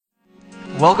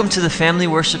Welcome to the Family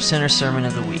Worship Center Sermon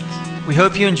of the Week. We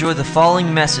hope you enjoy the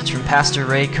following message from Pastor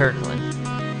Ray Kirkland.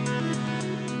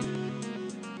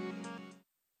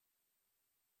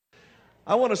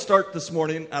 I want to start this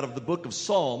morning out of the book of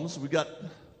Psalms. We've got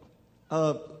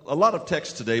a lot of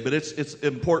text today, but it's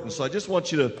important, so I just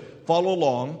want you to follow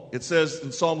along. It says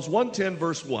in Psalms 110,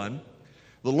 verse 1,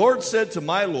 "The Lord said to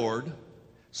my Lord,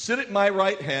 sit at my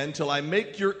right hand till I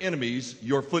make your enemies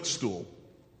your footstool.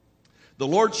 The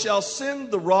Lord shall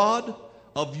send the rod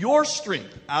of your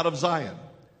strength out of Zion.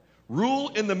 Rule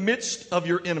in the midst of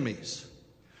your enemies.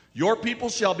 Your people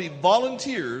shall be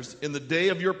volunteers in the day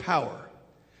of your power.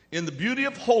 In the beauty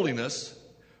of holiness,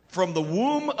 from the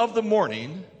womb of the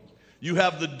morning, you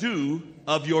have the dew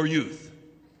of your youth."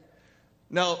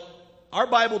 Now, our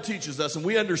Bible teaches us, and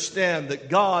we understand that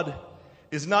God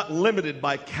is not limited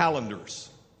by calendars.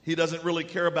 He doesn't really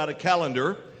care about a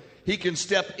calendar. He can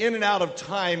step in and out of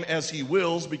time as he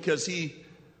wills because he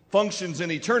functions in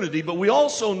eternity. But we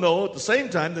also know at the same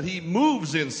time that he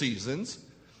moves in seasons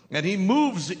and he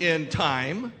moves in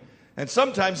time. And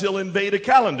sometimes he'll invade a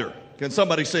calendar. Can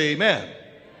somebody say amen?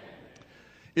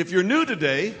 If you're new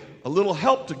today, a little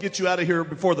help to get you out of here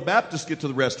before the Baptists get to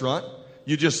the restaurant,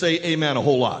 you just say amen a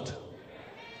whole lot.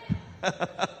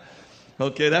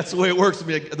 Okay, that's the way it works for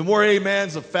me. The more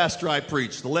amens, the faster I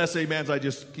preach. The less amens, I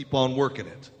just keep on working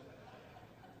it.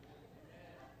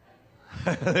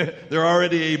 They're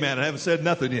already amen. I haven't said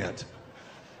nothing yet.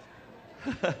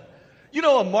 You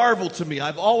know, a marvel to me,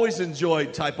 I've always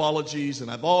enjoyed typologies, and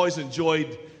I've always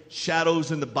enjoyed shadows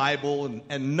in the Bible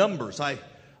and numbers.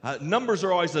 Numbers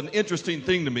are always an interesting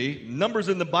thing to me. Numbers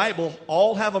in the Bible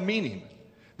all have a meaning.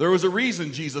 There was a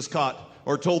reason Jesus caught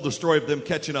or told the story of them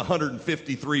catching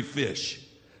 153 fish,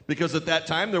 because at that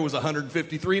time there was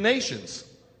 153 nations.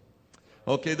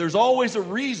 Okay, there's always a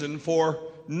reason for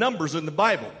numbers in the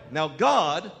Bible. Now,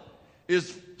 God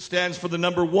stands for the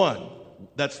number one.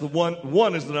 That's the one.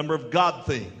 One is the number of God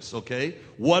things, okay?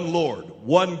 One Lord,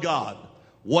 one God,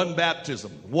 one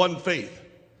baptism, one faith.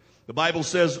 The Bible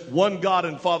says one God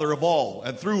and Father of all,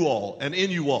 and through all, and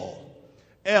in you all.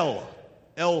 El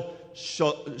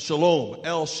Shalom,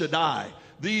 El Shaddai.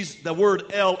 The word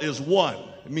El is one.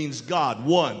 It means God,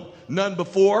 one. None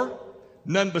before,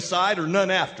 none beside, or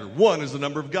none after. One is the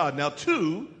number of God. Now,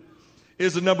 two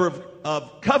is the number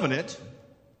of covenant,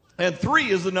 and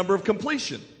three is the number of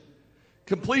completion.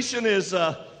 Completion is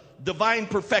divine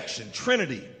perfection,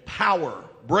 Trinity, power,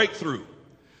 breakthrough.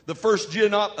 The first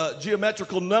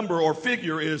geometrical number or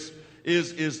figure is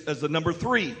the number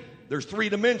three. There's three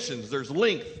dimensions. There's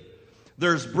length,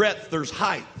 there's breadth, there's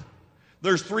height.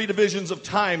 There's three divisions of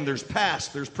time. There's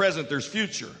past, there's present, there's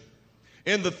future.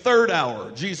 In the third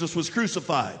hour, Jesus was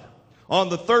crucified. On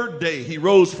the third day, he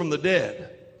rose from the dead.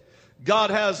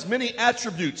 God has many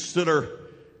attributes that are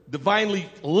divinely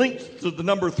linked to the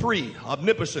number three: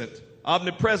 omnipotent,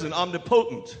 omnipresent,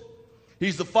 omnipotent.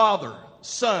 He's the Father,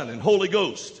 Son, and Holy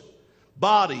Ghost,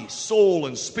 body, soul,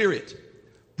 and spirit,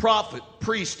 prophet,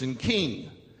 priest, and king.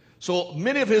 So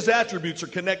many of his attributes are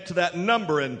connected to that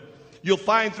number, and you'll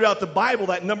find throughout the Bible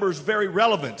that number is very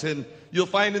relevant. And you'll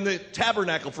find in the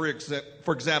tabernacle, for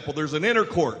example, there's an inner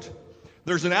court,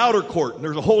 there's an outer court, and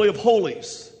there's a holy of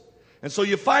holies. And so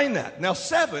you find that. Now,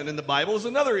 7 in the Bible is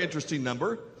another interesting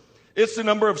number. It's the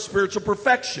number of spiritual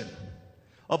perfection,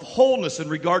 of wholeness in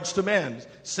regards to man.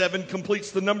 7 completes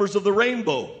the numbers of the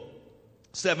rainbow.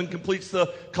 7 completes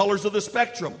the colors of the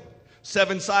spectrum.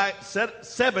 7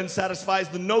 satisfies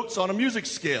the notes on a music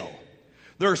scale.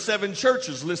 There are 7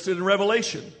 churches listed in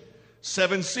Revelation.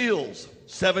 7 seals,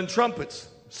 7 trumpets,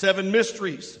 7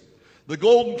 mysteries. The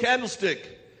golden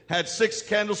candlestick had 6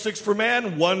 candlesticks for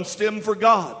man, 1 stem for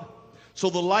God. So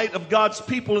the light of God's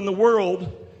people in the world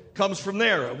comes from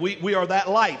there. We are that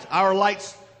light. Our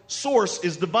light's source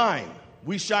is divine.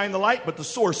 We shine the light, but the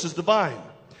source is divine.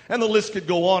 And the list could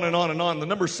go on and on and on. The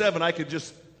number 7, I could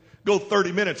just go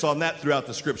 30 minutes on that throughout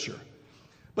the scripture.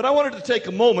 But I wanted to take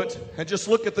a moment and just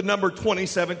look at the number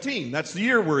 2017. That's the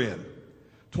year we're in.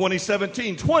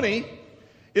 2017. 20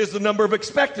 is the number of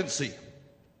expectancy.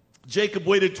 Jacob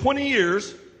waited 20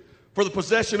 years for the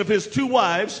possession of his 2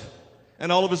 wives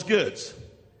and all of his goods.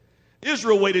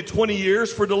 Israel waited 20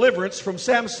 years for deliverance from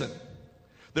Samson.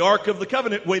 The Ark of the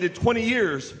Covenant waited 20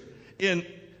 years in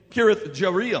Kiriath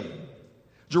Jearim.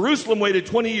 Jerusalem waited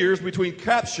 20 years between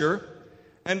capture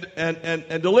and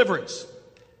deliverance.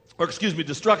 Or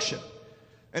destruction.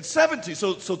 And 17,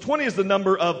 so 20 is the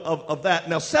number of that.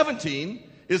 Now 17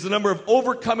 is the number of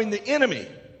overcoming the enemy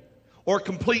or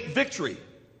complete victory.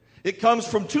 It comes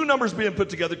from 2 numbers being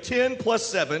put together. 10 plus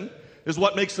 7 is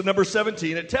what makes the number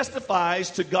 17. It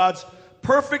testifies to God's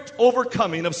perfect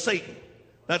overcoming of Satan.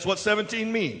 That's what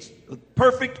 17 means. The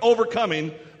perfect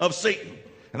overcoming of Satan.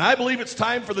 And I believe it's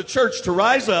time for the church to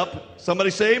rise up, somebody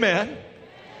say amen,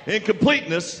 in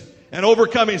completeness and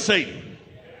overcoming Satan.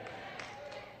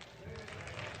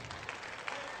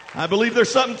 I believe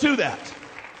there's something to that.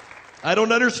 I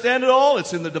don't understand it all.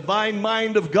 It's in the divine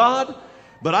mind of God.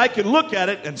 But I can look at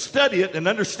it and study it and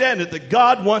understand it that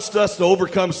God wants us to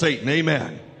overcome Satan.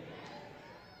 Amen.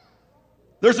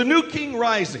 There's a new king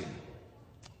rising.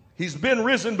 He's been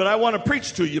risen, but I want to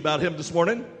preach to you about him this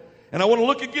morning. And I want to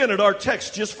look again at our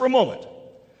text just for a moment.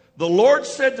 The Lord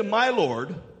said to my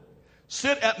Lord,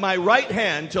 sit at my right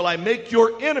hand till I make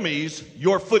your enemies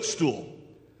your footstool.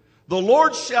 The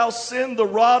Lord shall send the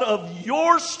rod of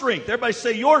your strength. Everybody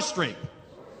say your strength.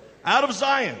 Out of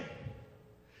Zion.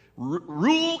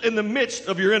 Rule in the midst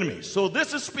of your enemies. So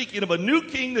this is speaking of a new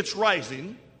king that's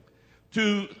rising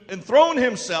to enthrone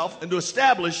himself and to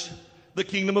establish the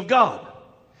kingdom of God.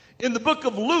 In the book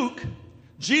of Luke,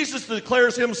 Jesus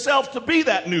declares himself to be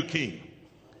that new king.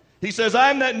 He says,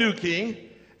 I'm that new king,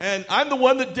 and I'm the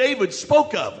one that David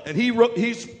spoke of. And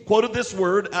he's quoted this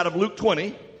word out of Luke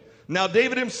 20. Now,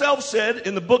 David himself said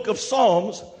in the book of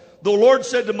Psalms, the Lord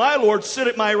said to my Lord, sit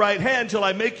at my right hand till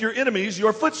I make your enemies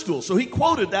your footstool. So he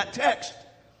quoted that text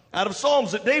out of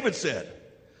Psalms that David said.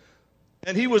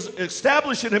 And he was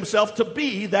establishing himself to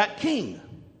be that king.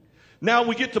 Now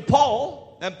we get to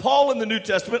Paul, and Paul in the New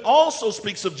Testament also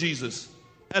speaks of Jesus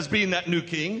as being that new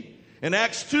king. In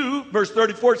Acts 2, verse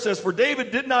 34, it says, for David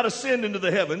did not ascend into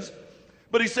the heavens,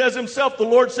 but he says himself, the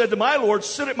Lord said to my Lord,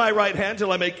 sit at my right hand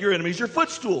till I make your enemies your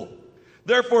footstool.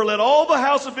 Therefore, let all the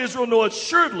house of Israel know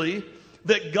assuredly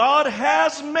that God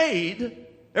has made,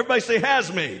 everybody say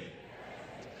has made,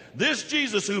 this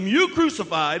Jesus whom you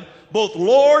crucified, both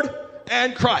Lord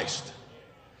and Christ.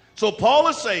 So Paul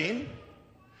is saying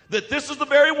that this is the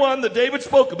very one that David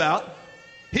spoke about.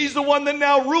 He's the one that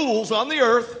now rules on the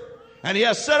earth, and he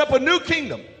has set up a new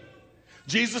kingdom.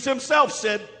 Jesus himself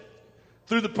said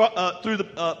through the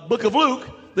book of Luke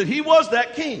that he was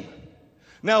that king.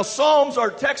 Now, Psalms, our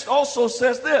text also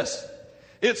says this.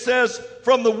 It says,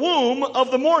 from the womb of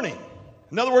the morning.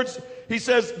 In other words, he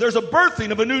says there's a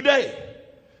birthing of a new day.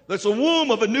 There's a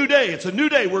womb of a new day. It's a new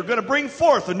day. We're going to bring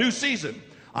forth a new season.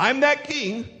 I'm that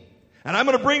king, and I'm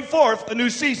going to bring forth a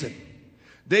new season.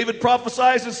 David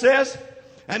prophesies and says,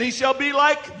 and he shall be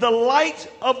like the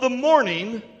light of the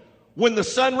morning when the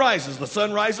sun rises. The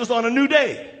sun rises on a new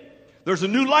day. There's a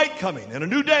new light coming and a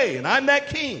new day, and I'm that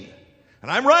king. And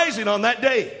I'm rising on that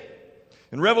day.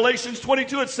 In Revelations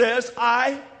 22 it says,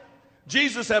 I,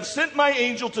 Jesus, have sent my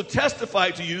angel to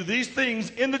testify to you these things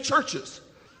in the churches.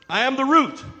 I am the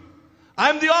root.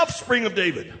 I'm the offspring of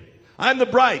David. I'm the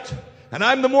bright, and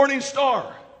I'm the morning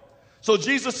star. So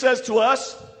Jesus says to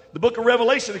us, the book of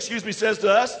Revelation, says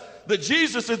to us, that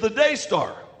Jesus is the day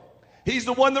star. He's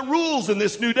the one that rules in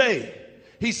this new day.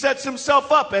 He sets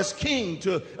himself up as king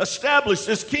to establish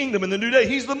this kingdom in the new day.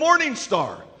 He's the morning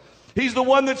star. He's the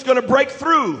one that's going to break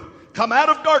through, come out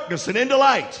of darkness and into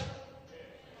light.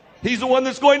 He's the one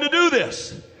that's going to do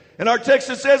this. In our text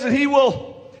it says that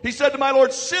he said to my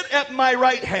Lord, sit at my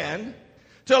right hand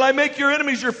till I make your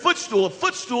enemies your footstool. A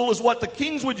footstool is what the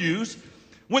kings would use.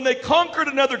 When they conquered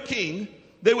another king,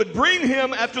 they would bring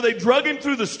him, after they drug him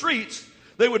through the streets,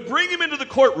 they would bring him into the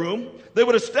courtroom. They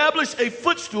would establish a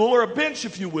footstool, or a bench,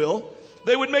 if you will.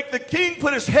 They would make the king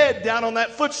put his head down on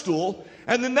that footstool,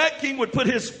 and then that king would put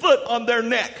his foot on their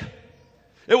neck.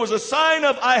 It was a sign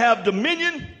of, I have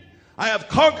dominion, I have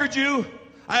conquered you,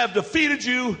 I have defeated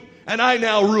you, and I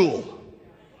now rule.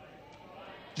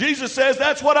 Jesus says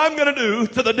that's what I'm going to do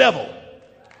to the devil.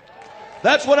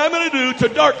 That's what I'm going to do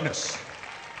to darkness.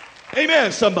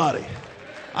 Amen, somebody.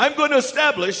 I'm going to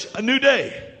establish a new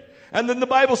day. And then the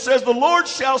Bible says the Lord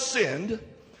shall send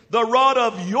the rod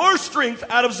of your strength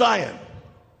out of Zion.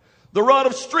 The rod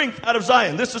of strength out of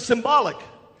Zion. This is symbolic.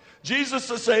 Jesus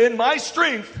is saying my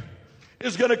strength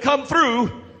is going to come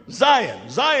through Zion.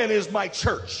 Zion is my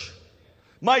church.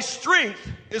 My strength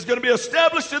is going to be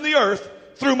established in the earth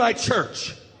through my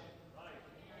church.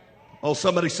 Oh,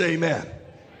 somebody say amen.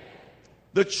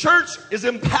 The church is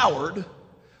empowered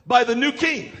by the new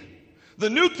king. The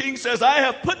new king says, I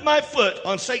have put my foot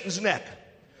on Satan's neck.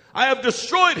 I have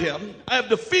destroyed him. I have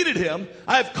defeated him.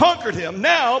 I have conquered him.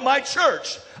 Now, my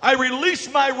church, I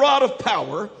release my rod of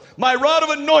power, my rod of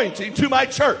anointing to my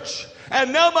church.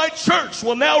 And now my church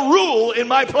will now rule in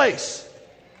my place.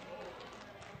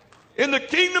 In the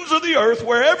kingdoms of the earth,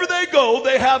 wherever they go,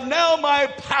 they have now my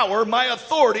power, my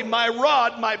authority, my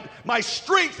rod, my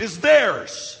strength is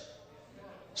theirs.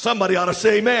 Somebody ought to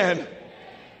say amen.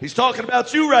 He's talking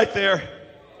about you right there.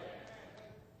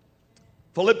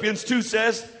 Philippians 2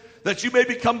 says that you may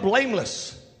become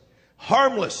blameless,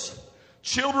 harmless,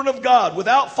 children of God,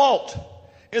 without fault,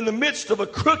 in the midst of a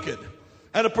crooked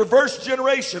and a perverse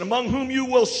generation, among whom you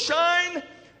will shine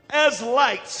as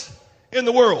lights in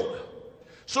the world.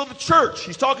 So the church,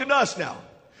 he's talking to us now.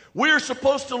 We're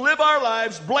supposed to live our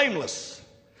lives blameless.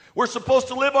 We're supposed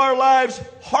to live our lives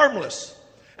harmless.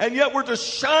 And yet we're to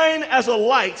shine as a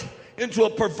light into a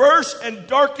perverse and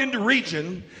darkened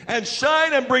region, and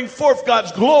shine and bring forth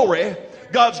God's glory,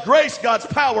 God's grace, God's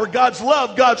power, God's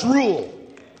love, God's rule.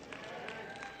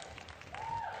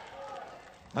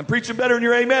 I'm preaching better than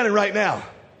you're amening right now.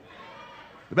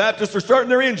 The Baptists are starting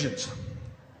their engines.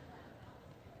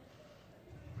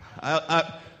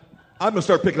 I'm going to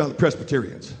start picking on the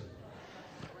Presbyterians.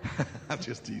 I'm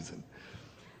just teasing.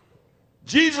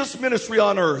 Jesus' ministry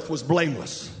on earth was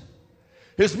blameless.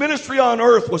 His ministry on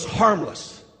earth was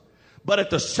harmless. But at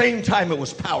the same time, it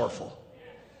was powerful.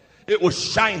 It was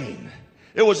shining.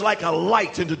 It was like a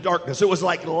light into darkness. It was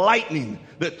like lightning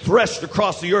that threshed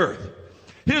across the earth.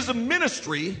 His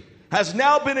ministry has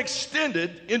now been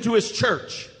extended into his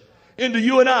church, into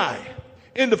you and I,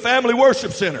 into Family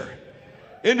Worship Center,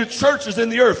 into churches in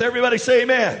the earth. Everybody say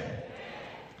amen.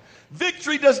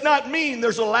 Victory does not mean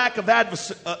there's a lack of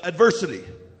adversity,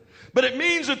 but it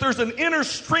means that there's an inner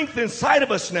strength inside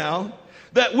of us now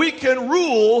that we can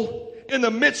rule in the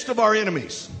midst of our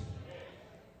enemies.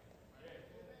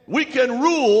 We can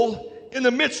rule in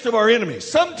the midst of our enemies.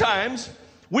 Sometimes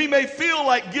we may feel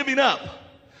like giving up,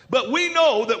 but we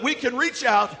know that we can reach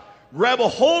out, grab a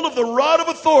hold of the rod of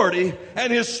authority,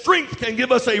 and his strength can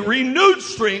give us a renewed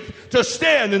strength to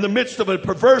stand in the midst of a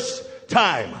perverse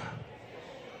time.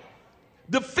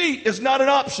 Defeat is not an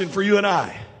option for you and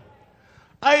I.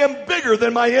 I am bigger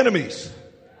than my enemies.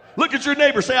 Look at your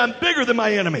neighbor. Say, I'm bigger than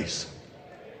my enemies.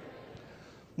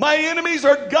 My enemies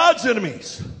are God's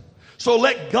enemies. So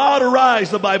let God arise,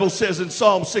 the Bible says in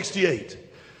Psalm 68.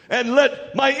 And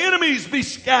let my enemies be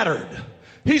scattered.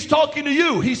 He's talking to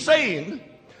you. He's saying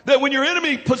that when your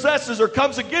enemy possesses or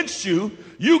comes against you,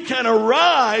 you can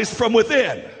arise from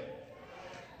within.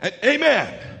 And,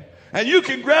 amen. And you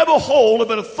can grab a hold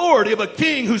of an authority of a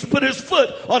king who's put his foot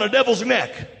on a devil's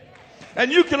neck.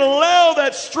 And you can allow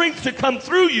that strength to come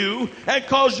through you and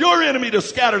cause your enemy to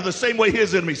scatter the same way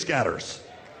his enemy scatters.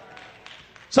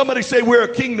 Somebody say, we're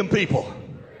a kingdom people.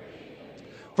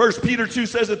 1 Peter 2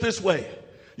 says it this way.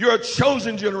 You're a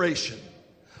chosen generation,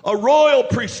 a royal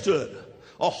priesthood,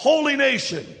 a holy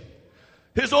nation,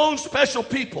 his own special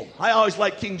people. I always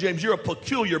like King James. You're a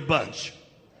peculiar bunch.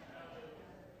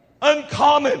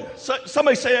 Uncommon.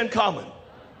 Somebody say uncommon.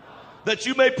 That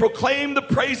you may proclaim the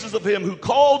praises of him who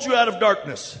called you out of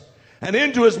darkness and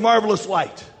into his marvelous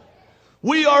light.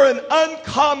 We are an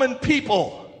uncommon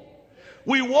people.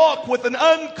 We walk with an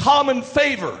uncommon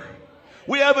favor.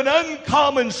 We have an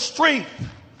uncommon strength.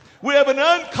 We have an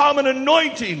uncommon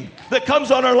anointing that comes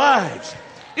on our lives.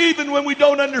 Even when we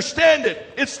don't understand it,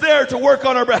 it's there to work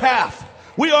on our behalf.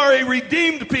 We are a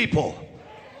redeemed people.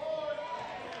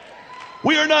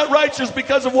 We are not righteous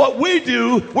because of what we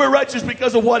do. We're righteous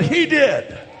because of what he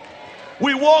did.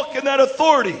 We walk in that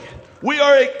authority. We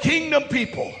are a kingdom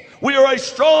people. We are a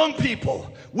strong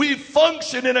people. We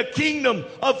function in a kingdom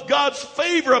of God's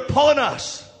favor upon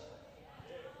us.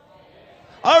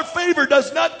 Our favor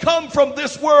does not come from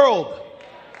this world.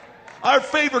 Our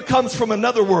favor comes from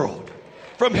another world,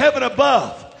 from heaven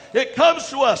above. It comes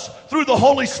to us through the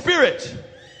Holy Spirit.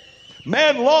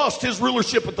 Man lost his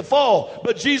rulership at the fall,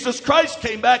 but Jesus Christ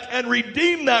came back and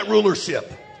redeemed that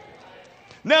rulership.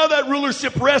 Now that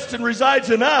rulership rests and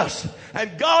resides in us,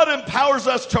 and God empowers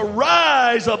us to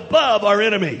rise above our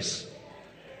enemies.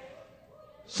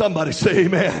 Somebody say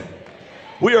amen.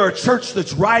 We are a church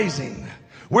that's rising.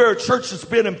 We're a church that's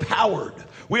been empowered.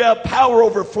 We have power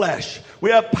over flesh.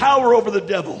 We have power over the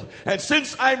devil. And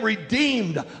since I'm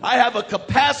redeemed, I have a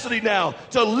capacity now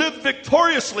to live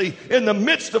victoriously in the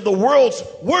midst of the world's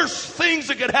worst things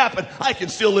that could happen. I can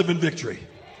still live in victory.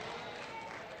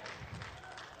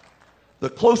 The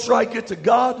closer I get to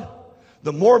God,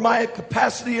 the more my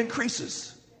capacity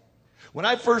increases. When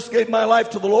I first gave my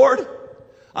life to the Lord,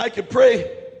 I could pray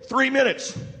 3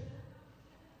 minutes.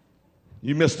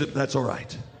 You missed it, that's all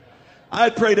right. I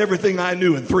prayed everything I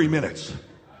knew in 3 minutes.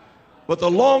 But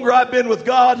the longer I've been with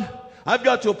God, I've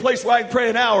got to a place where I can pray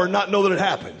an hour and not know that it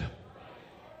happened.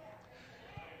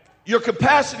 Your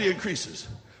capacity increases.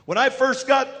 When I first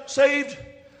got saved,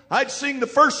 I'd sing the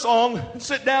first song and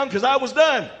sit down because I was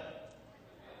done.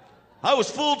 I was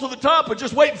full to the top and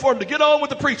just waiting for him to get on with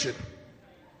the preaching.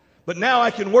 But now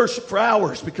I can worship for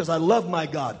hours because I love my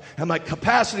God and my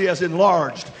capacity has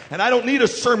enlarged. And I don't need a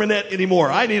sermonette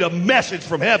anymore. I need a message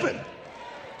from heaven.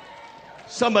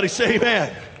 Somebody say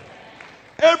amen.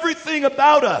 Everything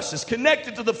about us is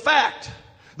connected to the fact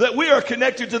that we are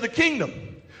connected to the kingdom.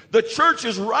 The church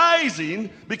is rising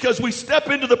because we step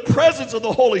into the presence of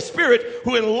the Holy Spirit,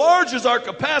 who enlarges our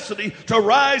capacity to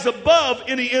rise above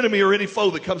any enemy or any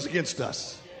foe that comes against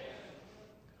us.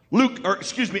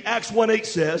 Acts 1:8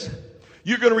 says,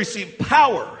 you're going to receive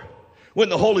power when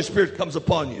the Holy Spirit comes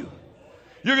upon you.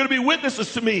 You're going to be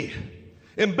witnesses to me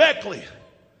in Beckley,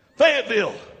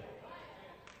 Fayetteville,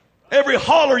 every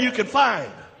holler you can find,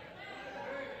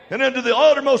 and unto the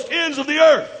uttermost ends of the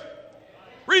earth.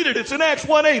 Read it. It's in Acts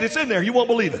 1:8. It's in there. You won't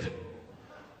believe it.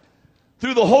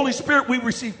 Through the Holy Spirit, we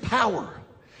receive power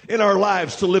in our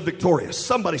lives to live victorious.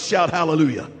 Somebody shout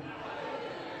hallelujah.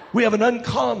 We have an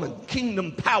uncommon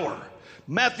kingdom power.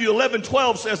 Matthew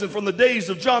 11:12 says, and from the days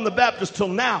of John the Baptist till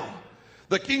now,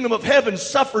 the kingdom of heaven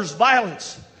suffers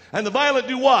violence. And the violent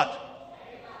do what?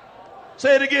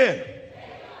 Say it again.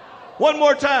 One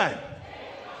more time.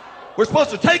 We're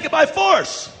supposed to take it by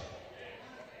force.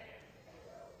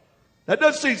 That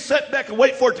doesn't say sit back and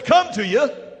wait for it to come to you.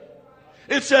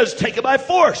 It says take it by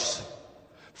force.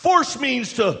 Force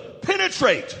means to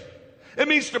penetrate. It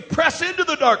means to press into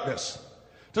the darkness.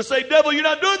 To say, devil, you're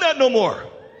not doing that no more.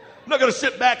 I'm not going to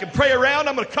sit back and pray around.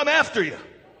 I'm going to come after you.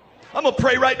 I'm going to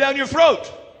pray right down your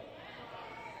throat.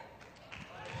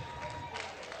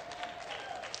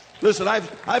 Listen,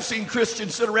 I've seen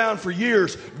Christians sit around for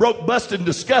years, broke, busted, and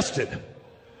disgusted.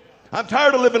 I'm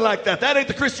tired of living like that. That ain't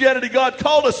the Christianity God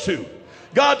called us to.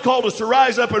 God called us to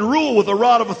rise up and rule with a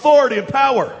rod of authority and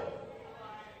power.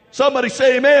 Somebody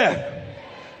say amen.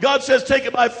 God says take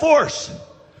it by force.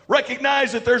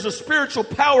 Recognize that there's a spiritual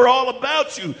power all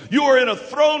about you. You are in a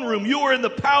throne room. You are in the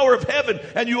power of heaven,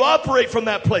 and you operate from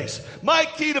that place. My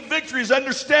key to victory is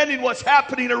understanding what's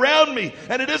happening around me.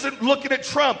 And it isn't looking at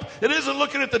Trump. It isn't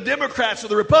looking at the Democrats or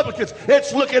the Republicans.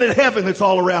 It's looking at heaven that's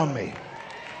all around me.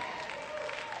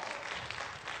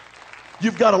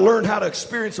 You've got to learn how to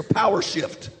experience a power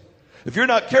shift. If you're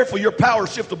not careful, your power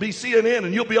shift will be CNN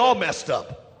and you'll be all messed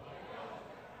up.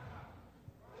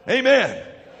 Amen.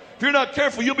 If you're not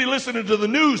careful, you'll be listening to the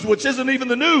news, which isn't even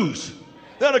the news.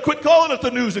 They ought to quit calling it the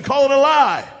news and call it a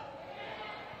lie.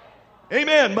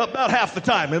 Amen. About half the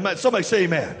time. Somebody say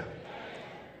amen.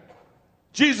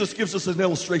 Jesus gives us an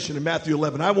illustration in Matthew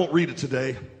 11. I won't read it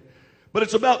today, but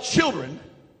it's about children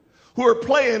who are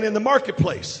playing in the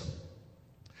marketplace.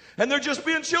 And they're just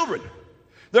being children.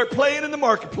 They're playing in the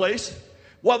marketplace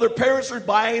while their parents are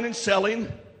buying and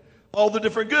selling all the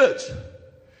different goods.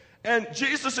 And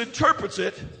Jesus interprets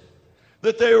it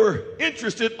that they were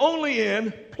interested only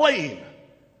in playing.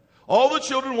 All the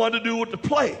children wanted to do was to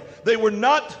play. They were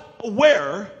not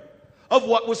aware of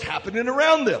what was happening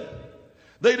around them.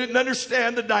 They didn't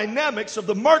understand the dynamics of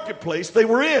the marketplace they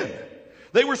were in.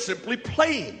 They were simply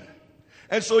playing.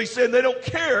 And so he's saying they don't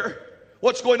care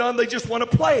what's going on, they just want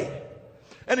to play.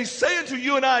 And he's saying to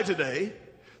you and I today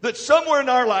that somewhere in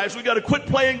our lives we got to quit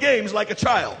playing games like a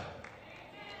child.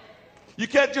 You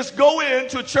can't just go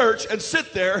into a church and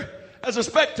sit there as a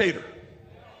spectator.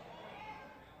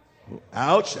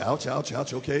 Ouch, ouch, ouch,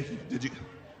 ouch. Okay, did you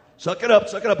suck it up,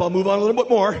 suck it up. I'll move on a little bit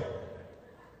more.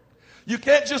 You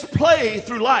can't just play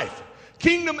through life.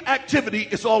 Kingdom activity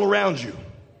is all around you.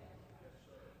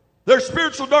 There's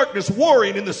spiritual darkness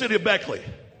warring in the city of Beckley.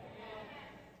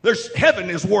 There's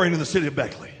heaven is warring in the city of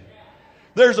Beckley.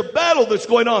 There's a battle that's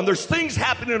going on. There's things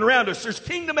happening around us. There's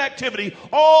kingdom activity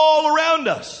all around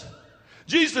us.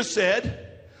 Jesus said,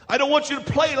 I don't want you to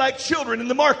play like children in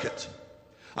the market.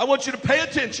 I want you to pay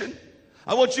attention.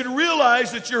 I want you to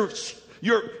realize that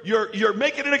you're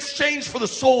making an exchange for the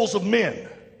souls of men.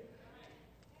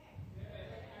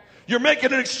 You're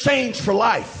making an exchange for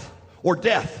life or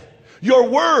death. Your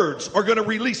words are going to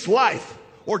release life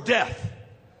or death.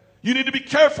 You need to be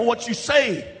careful what you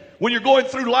say when you're going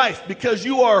through life, because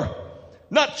you are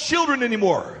not children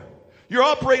anymore. You're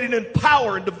operating in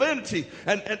power and divinity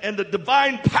and the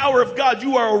divine power of God.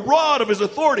 You are a rod of his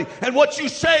authority. And what you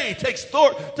say takes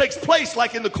place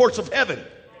like in the courts of heaven.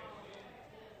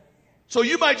 So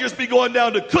you might just be going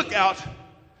down to cookout,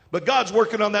 but God's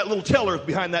working on that little teller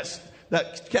behind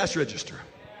that cash register.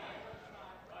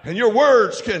 And your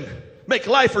words can make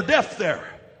life or death there.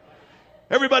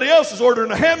 Everybody else is ordering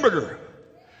a hamburger.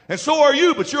 And so are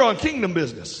you, but you're on kingdom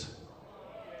business.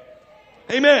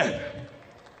 Amen.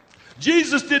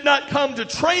 Jesus did not come to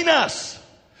train us.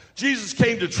 Jesus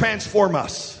came to transform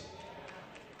us.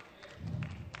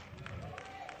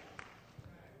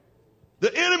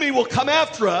 The enemy will come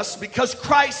after us because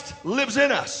Christ lives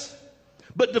in us.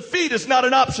 But defeat is not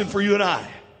an option for you and I.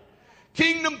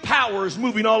 Kingdom power is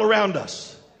moving all around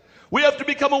us. We have to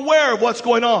become aware of what's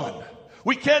going on.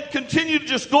 We can't continue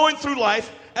just going through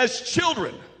life as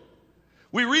children.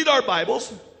 We read our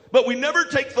Bibles, but we never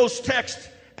take those texts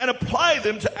and apply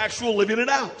them to actual living it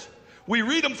out. We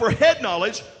read them for head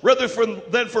knowledge rather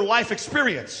than for life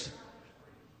experience.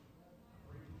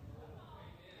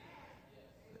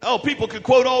 Oh, people could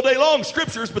quote all day long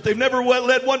scriptures, but they've never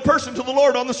led one person to the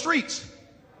Lord on the streets.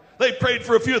 They prayed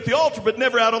for a few at the altar, but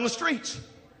never out on the streets.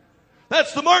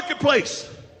 That's the marketplace.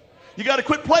 You got to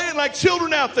quit playing like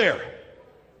children out there.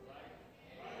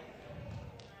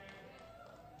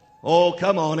 Oh,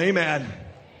 come on, amen.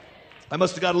 I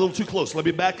must have got a little too close. Let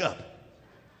me back up.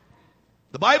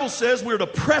 The Bible says we're to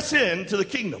press into the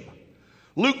kingdom.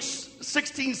 Luke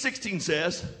 16:16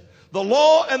 says, the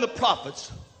law and the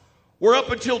prophets were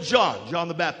up until John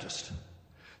the Baptist.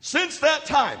 Since that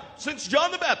time, since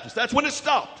John the Baptist, that's when it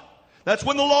stopped. That's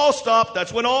when the law stopped.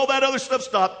 That's when all that other stuff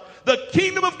stopped. The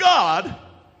kingdom of God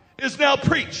is now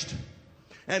preached.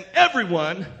 And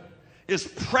everyone is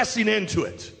pressing into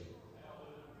it.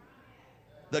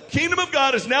 The kingdom of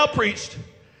God is now preached,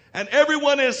 and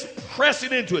everyone is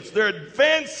pressing into it. They're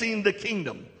advancing the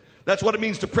kingdom. That's what it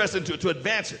means to press into it, to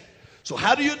advance it. So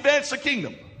how do you advance the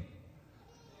kingdom?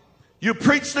 You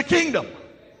preach the kingdom.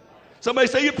 Somebody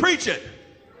say you preach it.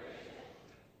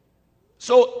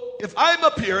 So if I'm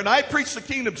up here and I preach the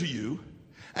kingdom to you,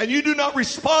 and you do not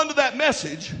respond to that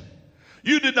message,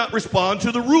 you did not respond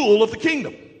to the rule of the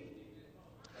kingdom.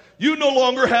 You no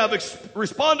longer have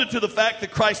responded to the fact that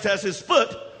Christ has his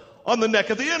foot on the neck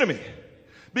of the enemy.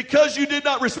 Because you did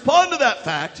not respond to that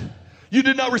fact, you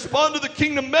did not respond to the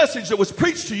kingdom message that was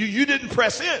preached to you, you didn't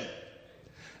press in.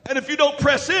 And if you don't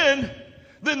press in,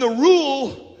 then the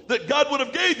rule that God would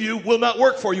have gave you will not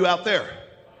work for you out there.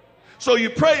 So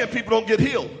you pray and people don't get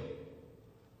healed.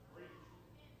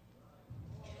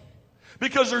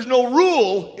 Because there's no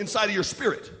rule inside of your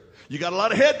spirit. You got a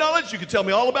lot of head knowledge. You can tell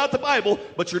me all about the Bible,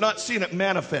 but you're not seeing it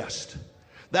manifest.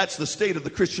 That's the state of the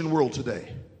Christian world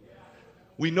today.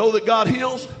 We know that God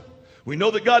heals. We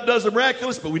know that God does the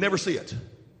miraculous, but we never see it.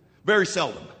 Very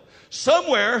seldom.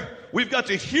 Somewhere, we've got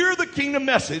to hear the kingdom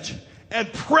message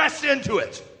and press into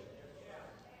it.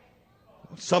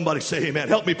 Somebody say amen.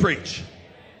 Help me preach.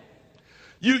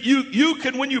 You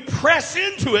can, when you press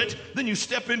into it, then you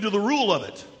step into the rule of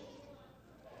it.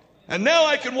 And now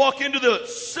I can walk into the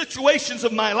situations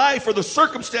of my life or the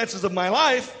circumstances of my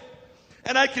life,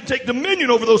 and I can take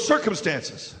dominion over those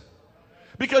circumstances.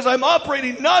 Because I'm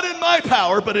operating not in my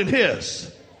power, but in his.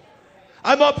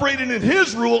 I'm operating in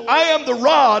his rule. I am the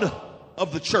rod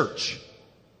of the church.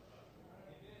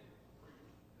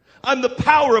 I'm the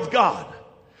power of God.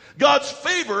 God's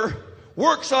favor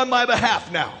works on my behalf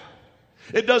now.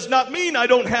 It does not mean I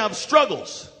don't have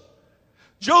struggles.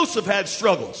 Joseph had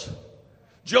struggles.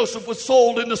 Joseph was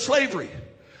sold into slavery.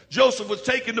 Joseph was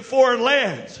taken to foreign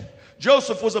lands.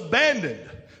 Joseph was abandoned.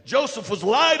 Joseph was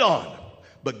lied on.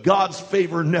 But God's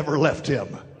favor never left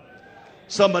him.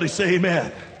 Somebody say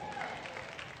amen.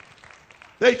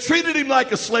 They treated him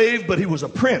like a slave, but he was a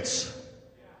prince.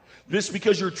 Just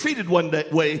because you're treated one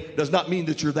way does not mean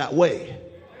that you're that way.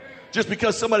 Just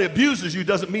because somebody abuses you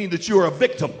doesn't mean that you're a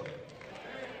victim.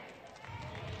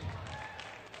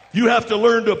 You have to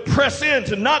learn to press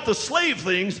into not the slave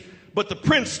things, but the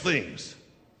prince things.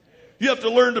 You have to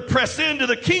learn to press into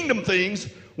the kingdom things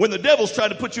when the devil's trying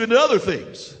to put you into other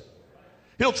things.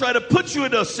 He'll try to put you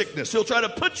into sickness. He'll try to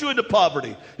put you into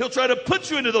poverty. He'll try to put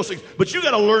you into those things. But you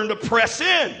got to learn to press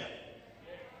in.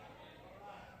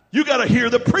 You got to hear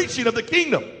the preaching of the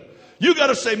kingdom. You got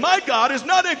to say, my God is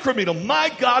not incremental.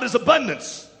 My God is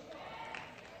abundance.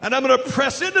 And I'm going to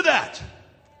press into that.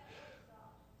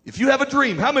 If you have a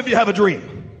dream, how many of you have a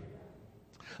dream?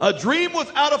 A dream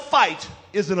without a fight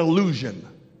is an illusion.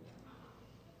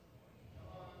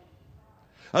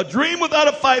 A dream without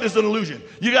a fight is an illusion.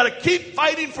 You got to keep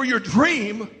fighting for your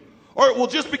dream, or it will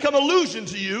just become illusion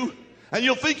to you, and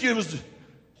you'll think it was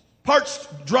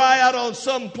parched dry out on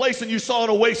some place and you saw an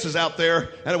oasis out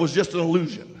there, and it was just an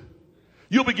illusion.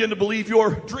 You'll begin to believe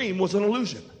your dream was an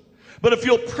illusion. But if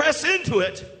you'll press into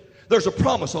it, there's a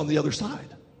promise on the other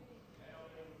side.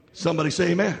 Somebody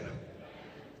say amen.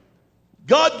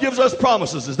 God gives us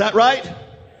promises. Is that right?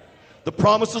 The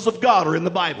promises of God are in the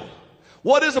Bible.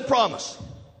 What is a promise?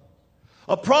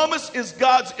 A promise is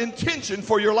God's intention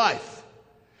for your life.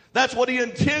 That's what he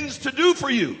intends to do for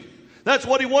you. That's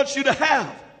what he wants you to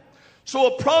have.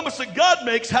 So a promise that God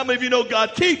makes, how many of you know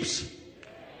God keeps?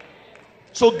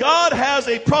 So God has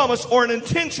a promise or an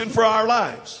intention for our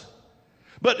lives.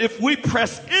 But if we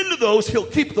press into those, he'll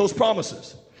keep those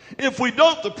promises. If we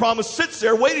don't, the promise sits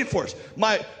there waiting for us.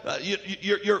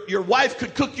 Your wife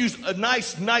could cook you a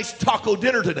nice taco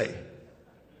dinner today.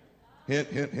 Hint,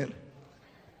 hint, hint.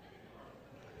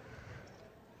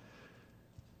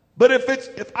 But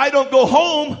if I don't go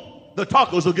home, the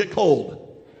tacos will get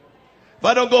cold. If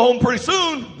I don't go home pretty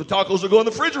soon, the tacos will go in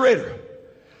the refrigerator.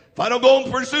 If I don't go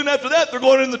home pretty soon after that, they're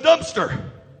going in the dumpster.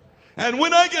 And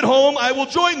when I get home, I will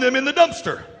join them in the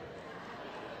dumpster.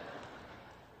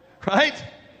 Right?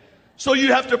 So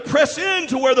you have to press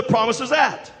into where the promise is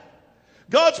at.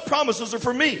 God's promises are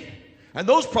for me. And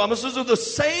those promises are the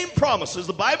same promises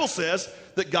the Bible says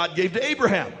that God gave to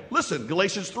Abraham. Listen,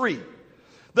 Galatians 3.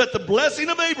 That the blessing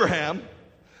of Abraham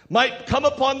might come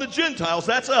upon the Gentiles,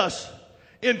 that's us,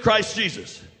 in Christ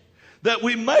Jesus. That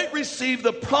we might receive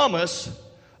the promise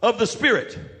of the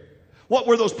Spirit. What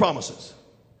were those promises?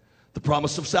 The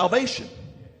promise of salvation.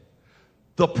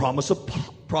 The promise of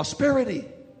prosperity.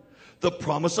 The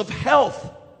promise of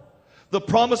health. The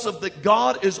promise of that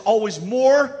God is always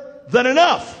more than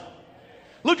enough.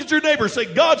 Look at your neighbor and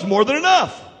say, God's more than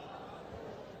enough.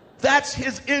 That's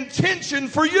his intention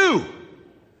for you.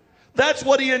 That's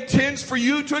what he intends for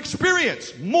you to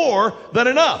experience. More than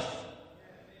enough.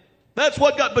 That's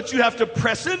what God, but you have to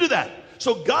press into that.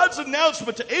 So God's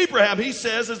announcement to Abraham, he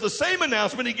says, is the same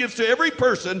announcement he gives to every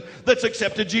person that's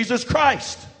accepted Jesus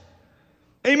Christ.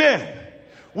 Amen.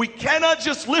 We cannot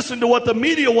just listen to what the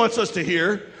media wants us to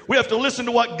hear. We have to listen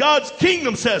to what God's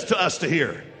kingdom says to us to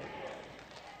hear.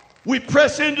 We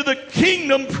press into the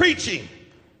kingdom preaching.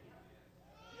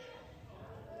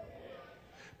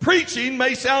 Preaching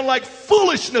may sound like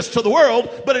foolishness to the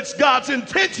world, but it's God's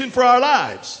intention for our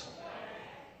lives.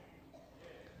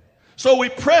 So we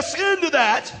press into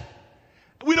that.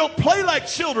 We don't play like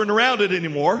children around it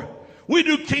anymore. We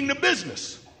do kingdom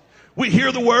business. We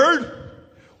hear the word,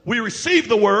 we receive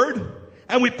the word,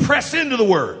 and we press into the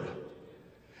word.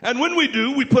 And when we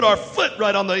do, we put our foot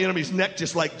right on the enemy's neck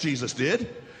just like Jesus did.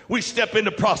 We step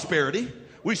into prosperity.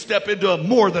 We step into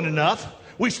more than enough.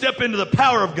 We step into the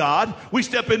power of God. We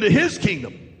step into his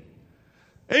kingdom.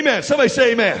 Amen. Somebody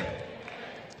say amen.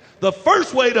 The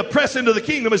first way to press into the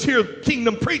kingdom is hear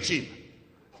kingdom preaching.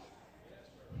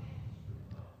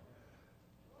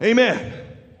 Amen.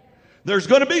 There's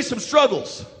going to be some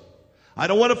struggles. I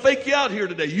don't want to fake you out here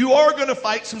today. You are going to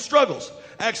fight some struggles.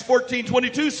 Acts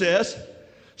 14:22 says,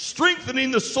 strengthening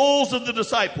the souls of the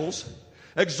disciples,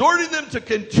 exhorting them to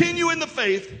continue in the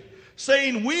faith,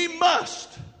 saying we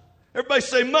must, everybody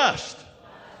say must,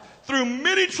 through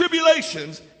many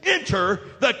tribulations enter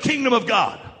the kingdom of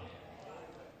God.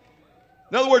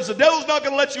 In other words, the devil's not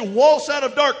going to let you waltz out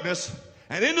of darkness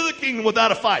and into the kingdom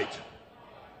without a fight.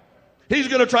 He's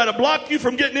going to try to block you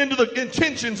from getting into the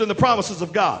intentions and the promises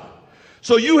of God.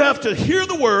 So you have to hear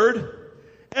the word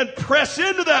and press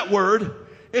into that word.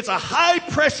 It's a high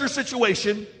pressure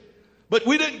situation, but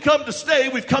we didn't come to stay.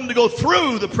 We've come to go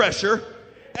through the pressure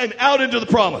and out into the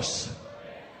promise.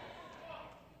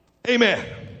 Amen.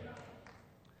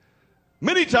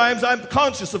 Many times I'm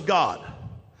conscious of God.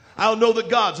 I'll know that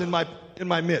God's in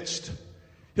my midst.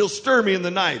 He'll stir me in the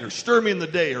night or stir me in the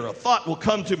day, or a thought will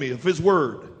come to me of his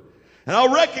word. And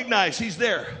I'll recognize he's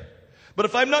there. But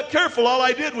if I'm not careful, all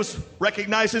I did was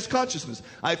recognize his consciousness.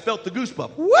 I felt the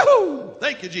goosebump. Woo!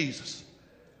 Thank you, Jesus.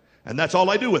 And that's all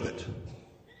I do with it.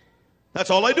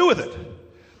 That's all I do with it.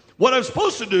 What I'm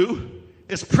supposed to do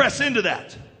is press into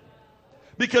that.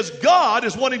 Because God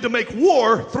is wanting to make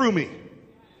war through me.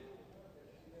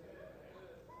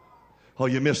 Oh,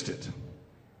 you missed it.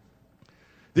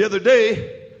 The other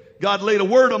day, God laid a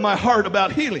word on my heart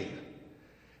about healing.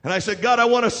 And I said, God, I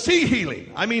want to see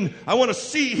healing. I want to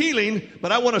see healing,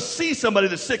 but I want to see somebody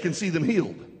that's sick and see them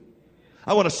healed.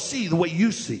 I want to see the way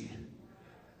you see.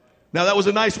 Now, that was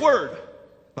a nice word,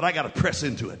 but I got to press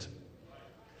into it.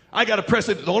 I got to press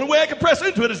into it. The only way I can press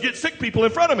into it is get sick people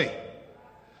in front of me.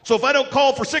 So if I don't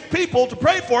call for sick people to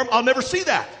pray for them, I'll never see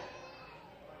that.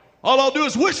 All I'll do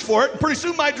is wish for it, and pretty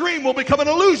soon my dream will become an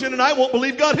illusion, and I won't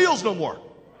believe God heals no more.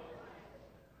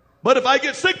 But if I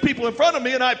get sick people in front of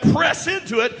me and I press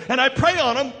into it and I pray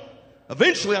on them,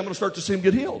 eventually I'm going to start to see them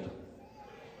get healed.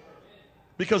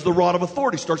 Because the rod of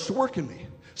authority starts to work in me.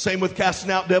 Same with casting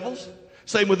out devils.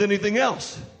 Same with anything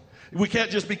else. We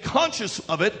can't just be conscious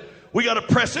of it. We got to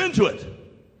press into it.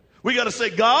 We got to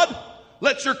say, God,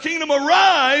 let your kingdom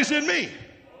arise in me.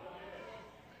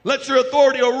 Let your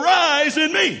authority arise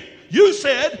in me. You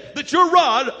said that your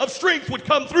rod of strength would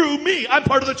come through me. I'm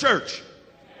part of the church.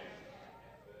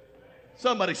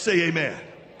 Somebody say amen.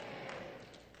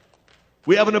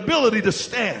 We have an ability to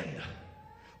stand.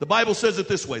 The Bible says it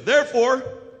this way. Therefore,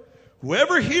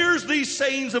 whoever hears these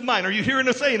sayings of mine, are you hearing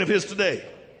a saying of his today?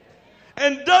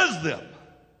 And does them.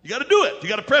 You got to do it. You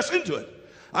got to press into it.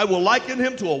 I will liken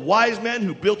him to a wise man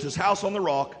who built his house on the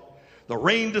rock. The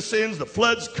rain descends, the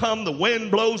floods come, the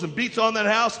wind blows and beats on that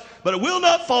house, but it will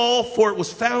not fall, for it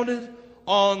was founded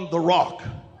on the rock.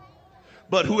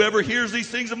 But whoever hears these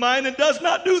things of mine and does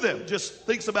not do them, just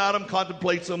thinks about them,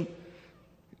 contemplates them,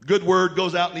 good word,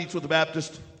 goes out and eats with the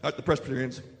Baptist, the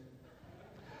Presbyterians.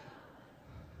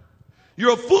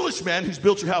 You're a foolish man who's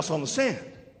built your house on the sand.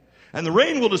 And the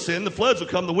rain will descend, the floods will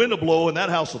come, the wind will blow, and that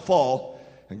house will fall,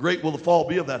 and great will the fall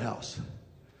be of that house.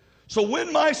 So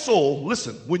when my soul,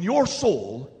 listen, when your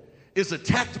soul is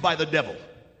attacked by the devil,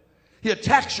 he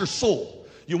attacks your soul.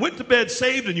 You went to bed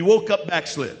saved and you woke up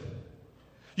backslid.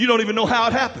 You don't even know how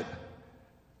it happened.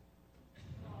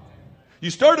 You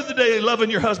started the day loving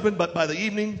your husband, but by the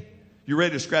evening, you're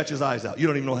ready to scratch his eyes out. You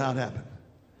don't even know how it happened.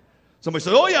 Somebody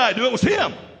said, oh yeah, I do. It was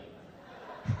him.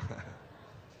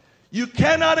 You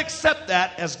cannot accept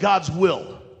that as God's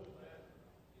will.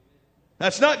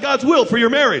 That's not God's will for your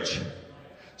marriage.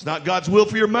 It's not God's will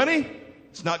for your money.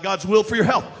 It's not God's will for your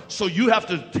health. So you have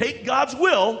to take God's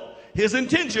will, his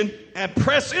intention, and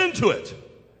press into it.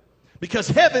 Because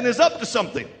heaven is up to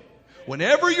something.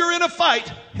 Whenever you're in a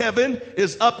fight, heaven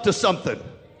is up to something.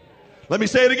 Let me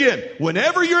say it again.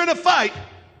 Whenever you're in a fight,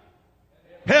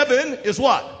 heaven is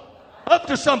what? Up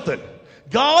to something.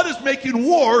 God is making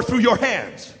war through your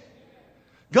hands.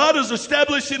 God is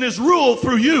establishing his rule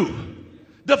through you.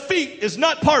 Defeat is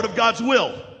not part of God's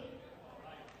will.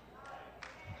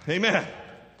 Amen.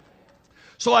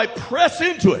 So I press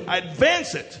into it. I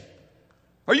advance it.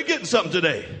 Are you getting something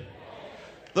today?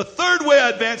 The third way I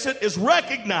advance it is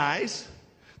recognize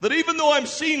that even though I'm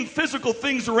seeing physical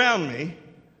things around me,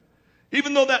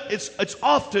 even though that it's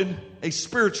often a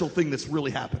spiritual thing that's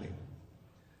really happening.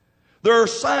 There are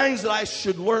signs that I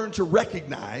should learn to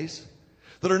recognize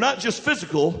that are not just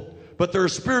physical, but they're a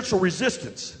spiritual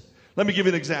resistance. Let me give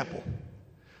you an example.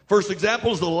 First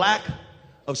example is the lack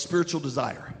of spiritual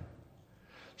desire.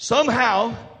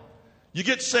 Somehow, you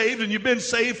get saved and you've been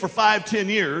saved for 5-10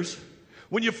 years.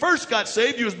 When you first got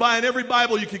saved, you was buying every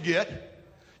Bible you could get.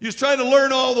 You was trying to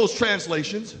learn all those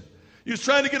translations. You was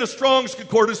trying to get a Strong's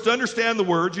Concordance to understand the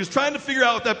words. You was trying to figure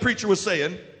out what that preacher was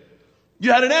saying.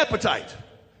 You had an appetite.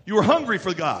 You were hungry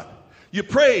for God. You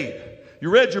prayed. You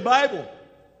read your Bible.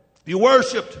 You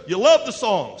worshiped. You loved the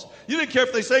songs. You didn't care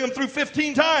if they sang them through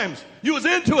 15 times. You was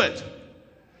into it.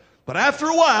 But after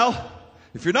a while,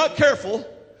 if you're not careful,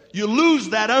 you lose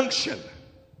that unction.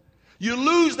 You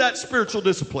lose that spiritual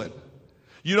discipline.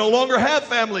 You no longer have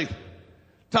family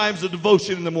times of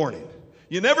devotion in the morning.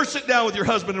 You never sit down with your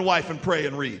husband and wife and pray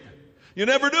and read. You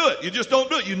never do it. You just don't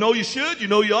do it. You know you should. You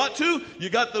know you ought to. You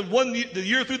got the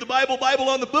year through the Bible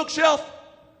on the bookshelf.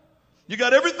 You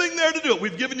got everything there to do it.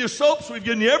 We've given you soaps. We've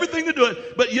given you everything to do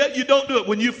it. But yet you don't do it.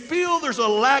 When you feel there's a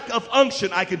lack of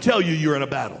unction, I can tell you you're in a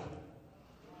battle.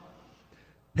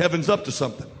 Heaven's up to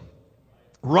something.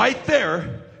 Right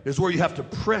there is where you have to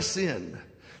press in.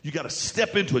 You got to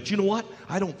step into it. You know what?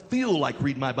 I don't feel like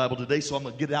reading my Bible today, so I'm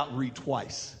going to get it out and read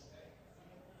twice.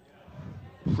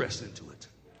 Press into it.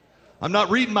 I'm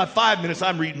not reading my 5 minutes.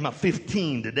 I'm reading my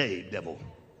 15 today, devil.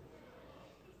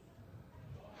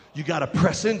 You got to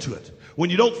press into it. When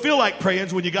you don't feel like praying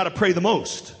is when you got to pray the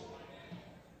most.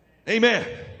 Amen.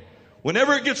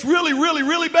 Whenever it gets really, really,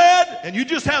 really bad and you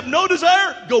just have no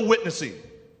desire, go witnessing.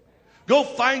 Go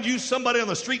find you somebody on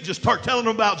the street, just start telling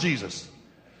them about Jesus.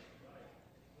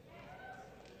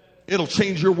 It'll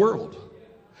change your world.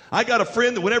 I got a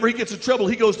friend that whenever he gets in trouble,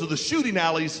 he goes to the shooting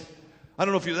alleys. I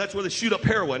don't know if that's where they shoot up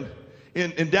heroin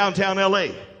in downtown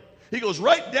L.A. He goes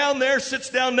right down there, sits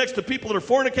down next to people that are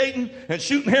fornicating and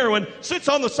shooting heroin, sits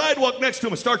on the sidewalk next to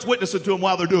them and starts witnessing to them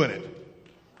while they're doing it.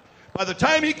 By the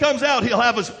time he comes out, he'll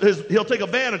have he'll take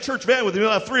a church van with him.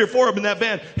 He'll have 3 or 4 of them in that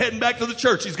van heading back to the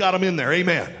church. He's got them in there.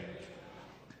 Amen.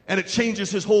 And it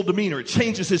changes his whole demeanor. It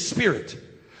changes his spirit.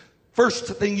 First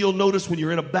thing you'll notice when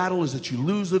you're in a battle is that you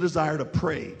lose the desire to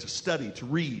pray, to study, to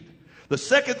read. The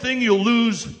second thing, you'll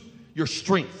lose your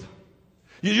strength.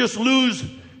 You just lose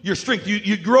your strength.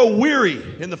 You grow weary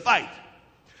in the fight.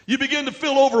 You begin to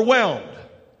feel overwhelmed.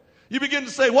 You begin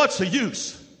to say, what's the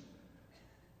use?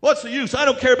 What's the use? I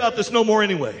don't care about this no more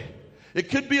anyway. It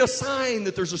could be a sign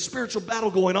that there's a spiritual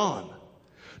battle going on.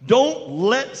 Don't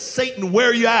let Satan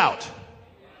wear you out.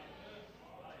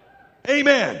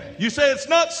 Amen. You say, it's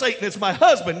not Satan, it's my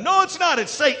husband. No, it's not.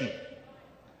 It's Satan.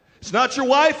 It's not your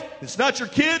wife. It's not your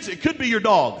kids. It could be your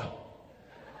dog.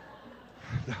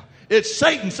 It's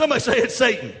Satan. Somebody say it's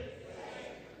Satan.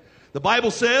 The Bible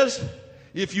says,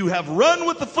 if you have run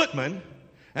with the footmen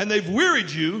and they've wearied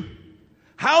you,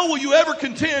 how will you ever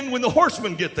contend when the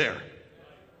horsemen get there?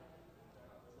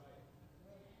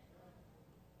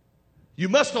 You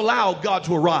must allow God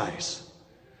to arise.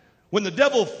 When the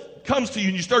devil comes to you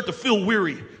and you start to feel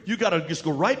weary, you got to just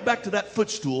go right back to that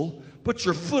footstool, put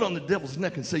your foot on the devil's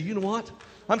neck and say, you know what?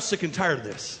 I'm sick and tired of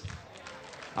this.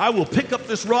 I will pick up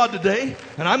this rod today,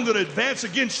 and I'm going to advance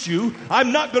against you.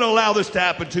 I'm not going to allow this to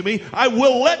happen to me. I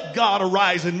will let God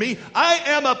arise in me. I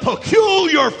am a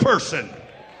peculiar person.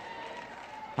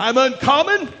 I'm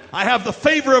uncommon. I have the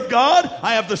favor of God.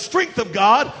 I have the strength of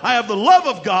God. I have the love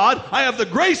of God. I have the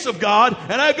grace of God.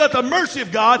 And I've got the mercy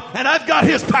of God. And I've got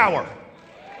His power.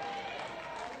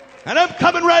 And I'm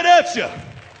coming right at you.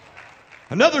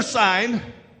 Another sign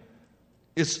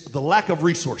is the lack of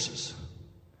resources.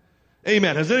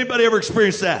 Amen. Has anybody ever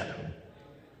experienced that?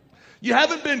 You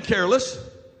haven't been careless.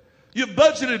 You've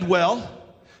budgeted well.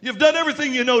 You've done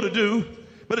everything you know to do.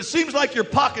 But it seems like your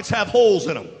pockets have holes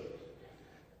in them.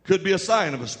 Could be a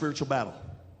sign of a spiritual battle.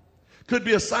 Could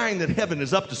be a sign that heaven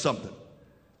is up to something.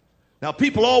 Now,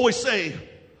 people always say,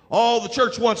 all the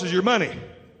church wants is your money.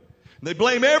 They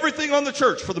blame everything on the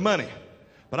church for the money.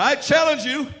 But I challenge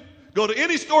you, go to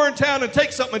any store in town and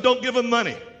take something and don't give them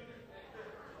money.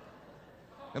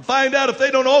 And find out if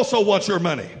they don't also want your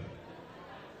money.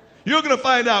 You're going to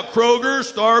find out Kroger,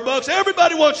 Starbucks,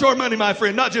 everybody wants your money, my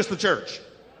friend, not just the church.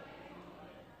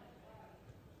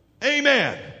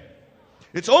 Amen.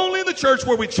 It's only in the church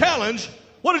where we challenge,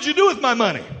 what did you do with my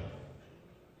money?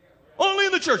 Only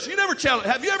in the church. You never challenge.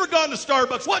 Have you ever gone to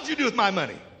Starbucks? What did you do with my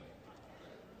money?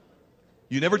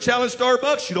 You never challenge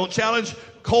Starbucks. You don't challenge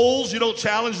Kohl's. You don't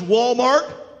challenge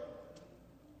Walmart.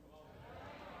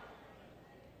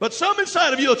 But some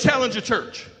inside of you will challenge a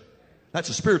church. That's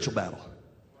a spiritual battle.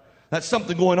 That's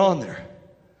something going on there.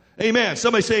 Amen.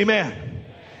 Somebody say amen.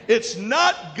 It's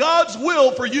not God's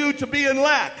will for you to be in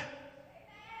lack.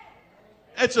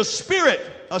 It's a spirit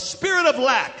of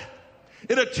lack.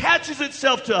 It attaches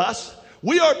itself to us.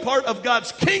 We are part of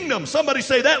God's kingdom. Somebody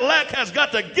say that lack has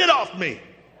got to get off me.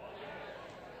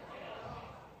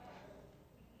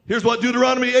 Here's what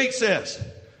Deuteronomy 8 says.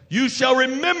 You shall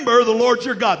remember the Lord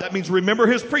your God. That means remember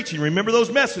His preaching. Remember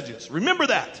those messages. Remember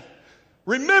that.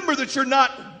 Remember that you're not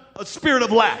a spirit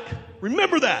of lack.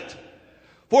 Remember that.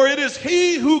 For it is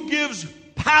He who gives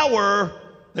power.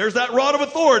 There's that rod of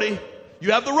authority.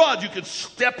 You have the rod. You can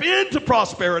step into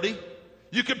prosperity.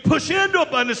 You can push into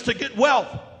abundance to get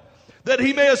wealth. That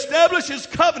He may establish His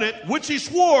covenant, which He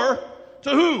swore to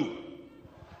who?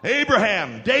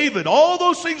 Abraham, David, all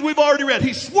those things we've already read.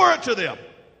 He swore it to them.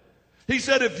 He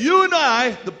said, if you and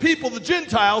I, the people, the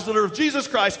Gentiles that are of Jesus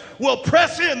Christ, will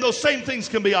press in, those same things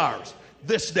can be ours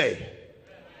this day.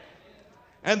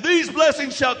 And these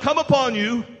blessings shall come upon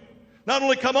you. Not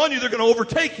only come on you, they're going to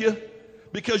overtake you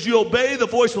because you obey the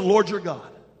voice of the Lord your God.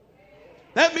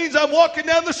 That means I'm walking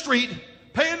down the street,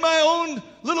 paying my own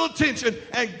little attention,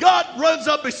 and God runs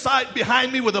up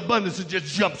behind me with abundance and just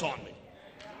jumps on me.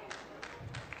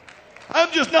 I'm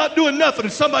just not doing nothing,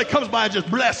 and somebody comes by and just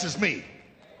blesses me.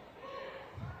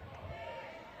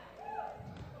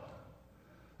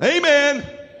 Amen.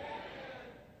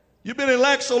 You've been in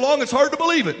lack so long, it's hard to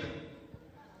believe it.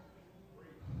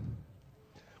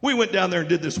 We went down there and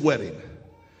did this wedding.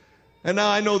 And now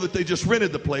I know that they just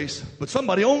rented the place, but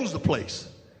somebody owns the place.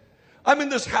 I'm in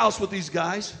this house with these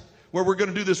guys where we're going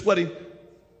to do this wedding.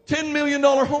 $10 million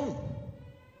home.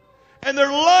 And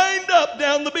they're lined up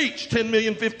down the beach. 10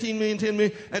 million, 15 million, 10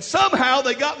 million. And somehow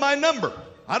they got my number.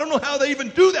 I don't know how they even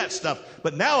do that stuff.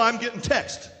 But now I'm getting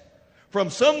text from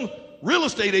some real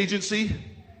estate agency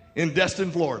in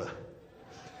Destin, Florida.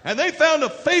 And they found a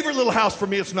favorite little house for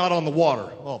me. It's not on the water.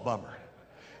 Oh, bummer.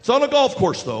 It's on a golf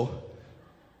course, though.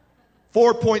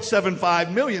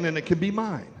 4.75 million, and it can be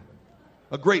mine.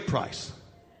 A great price.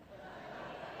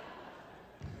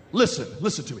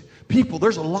 Listen to me. People,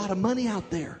 there's a lot of money out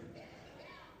there.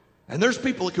 And there's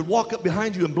people that could walk up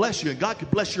behind you and bless you, and God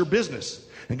could bless your business.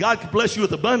 And God could bless you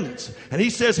with abundance. And He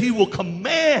says He will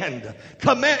command.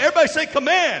 Everybody say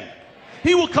command.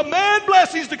 He will command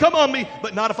blessings to come on me,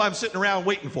 but not if I'm sitting around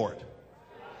waiting for it.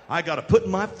 I got to put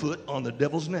my foot on the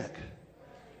devil's neck.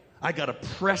 I got to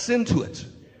press into it.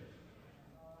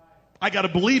 I got to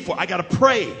believe for it. I got to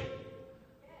pray.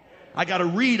 I got to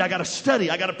read. I got to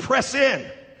study. I got to press in.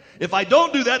 If I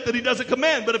don't do that, then He doesn't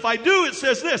command. But if I do, it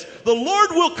says this: the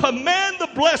Lord will command the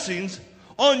blessings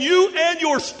on you and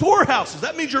your storehouses.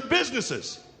 That means your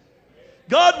businesses.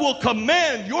 God will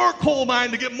command your coal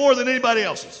mine to get more than anybody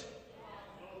else's,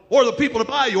 or the people to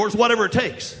buy yours, whatever it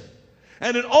takes.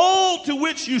 And in all to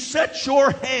which you set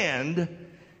your hand,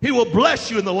 He will bless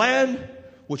you in the land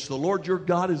which the Lord your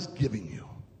God is giving you.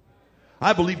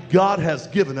 I believe God has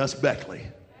given us Beckley.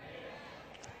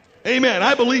 Amen.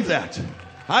 I believe that.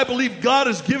 I believe God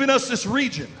has given us this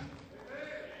region.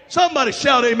 Somebody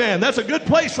shout amen. That's a good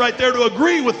place right there to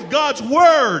agree with God's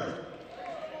word.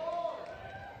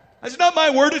 That's not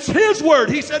my word, it's His word.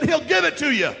 He said He'll give it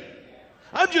to you.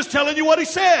 I'm just telling you what he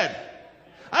said.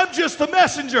 I'm just the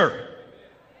messenger.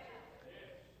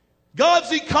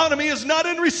 God's economy is not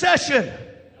in recession.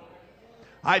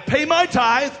 I pay my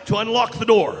tithe to unlock the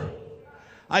door.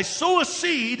 I sow a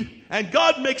seed, and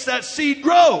God makes that seed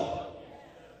grow.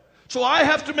 So I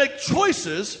have to make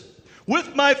choices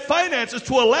with my finances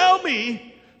to allow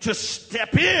me to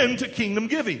step into kingdom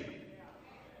giving.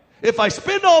 If I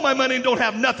spend all my money and don't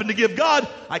have nothing to give God,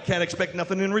 I can't expect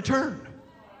nothing in return.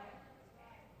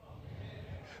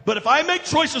 But if I make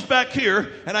choices back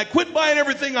here and I quit buying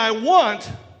everything I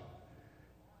want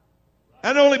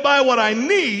and only buy what I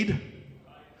need,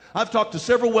 I've talked to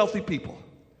several wealthy people.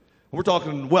 We're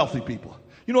talking wealthy people.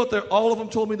 You know what all of them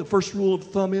told me the first rule of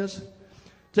thumb is?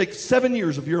 Take 7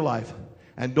 years of your life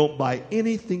and don't buy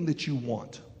anything that you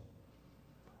want.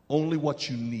 Only what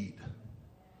you need.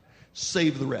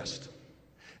 Save the rest.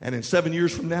 And in 7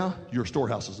 years from now, your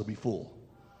storehouses will be full.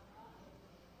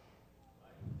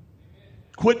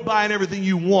 Quit buying everything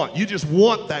you want. You just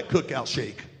want that cookout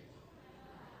shake.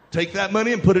 Take that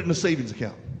money and put it in a savings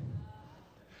account.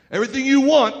 Everything you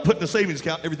want, put in a savings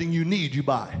account. Everything you need, you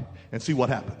buy. And see what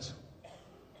happens.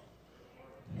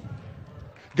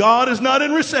 God is not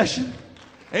in recession.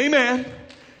 Amen.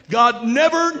 God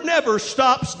never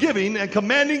stops giving and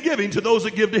commanding giving to those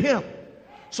that give to Him.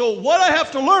 So what I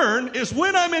have to learn is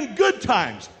when I'm in good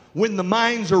times, when the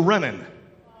mines are running,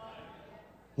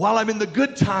 while I'm in the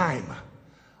good time,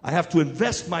 I have to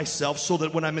invest myself so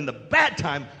that when I'm in the bad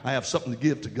time, I have something to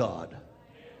give to God.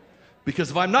 Because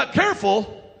if I'm not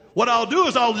careful, what I'll do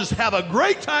is I'll just have a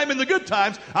great time in the good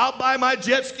times. I'll buy my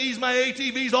jet skis, my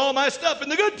ATVs, all my stuff in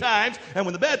the good times. And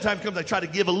when the bad time comes, I try to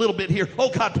give a little bit here. Oh,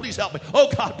 God, please help me.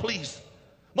 Oh, God, please.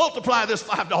 Multiply this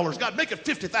 $5. God, make it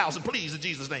 50,000, please, in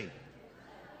Jesus' name.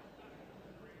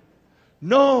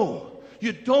 No,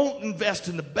 you don't invest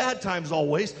in the bad times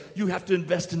always. You have to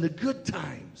invest in the good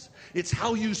times. It's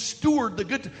how you steward the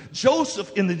good.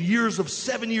 Joseph, in the years of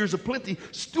 7 years of plenty,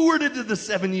 stewarded the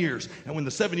 7 years. And when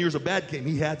the 7 years of bad came,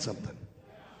 he had something.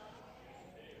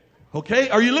 Okay?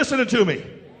 Are you listening to me?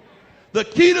 The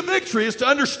key to victory is to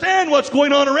understand what's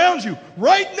going on around you.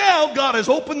 Right now, God has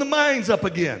opened the mines up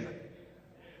again.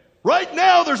 Right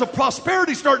now, there's a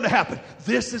prosperity starting to happen.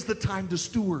 This is the time to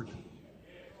steward.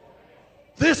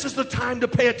 This is the time to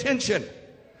pay attention.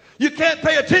 You can't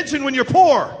pay attention when you're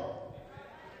poor.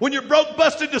 When you're broke,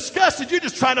 busted, disgusted, you're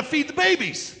just trying to feed the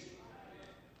babies.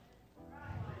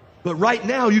 But right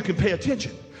now, you can pay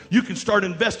attention. You can start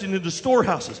investing into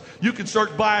storehouses. You can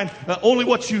start buying only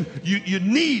what you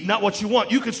need, not what you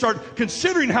want. You can start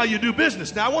considering how you do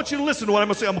business. Now, I want you to listen to what I'm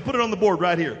going to say. I'm going to put it on the board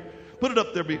right here. Put it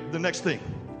up there, the next thing.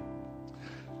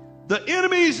 The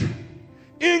enemy's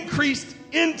increased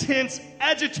intense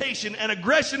agitation and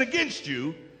aggression against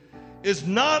you is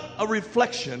not a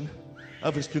reflection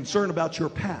of his concern about your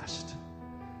past.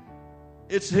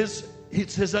 It's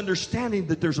his understanding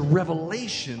that there's a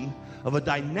revelation of a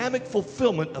dynamic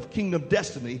fulfillment of kingdom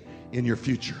destiny in your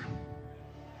future.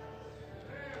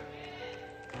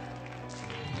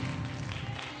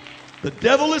 The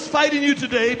devil is fighting you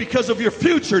today because of your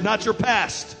future, not your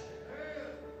past.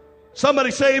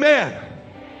 Somebody say amen.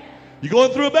 You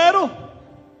going through a battle?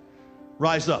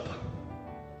 Rise up.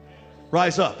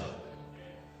 Rise up.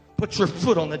 Put your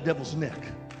foot on the devil's neck.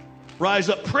 Rise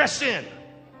up. Press in.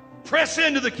 Press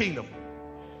into the kingdom.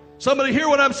 Somebody hear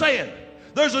what I'm saying?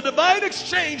 There's a divine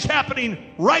exchange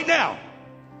happening right now.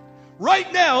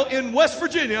 Right now in West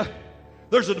Virginia,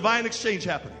 there's a divine exchange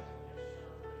happening.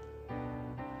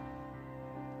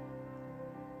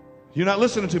 You're not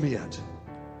listening to me yet.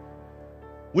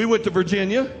 We went to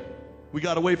Virginia. We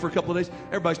got away for a couple of days.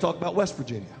 Everybody's talking about West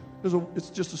Virginia. It's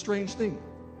just a strange thing.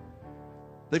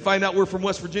 They find out we're from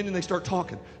West Virginia and they start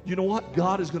talking. You know what?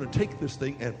 God is going to take this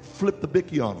thing and flip the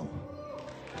bicky on them.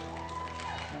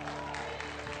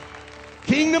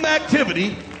 Kingdom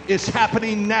activity is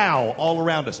happening now all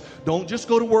around us. Don't just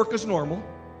go to work as normal.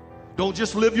 Don't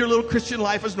just live your little Christian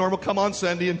life as normal. Come on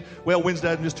Sunday and, well,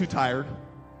 Wednesday I'm just too tired.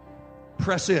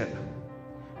 Press in.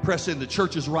 Press in. The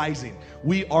church is rising.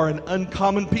 We are an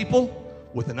uncommon people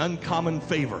with an uncommon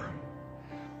favor.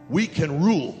 We can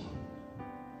rule.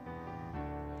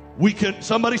 We can,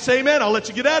 somebody say amen. I'll let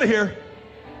you get out of here.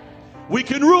 We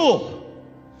can rule.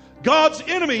 God's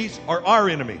enemies are our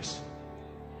enemies.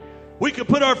 We can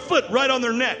put our foot right on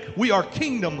their neck. We are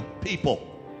kingdom people.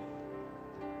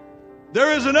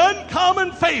 There is an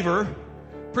uncommon favor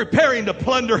preparing to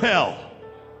plunder hell.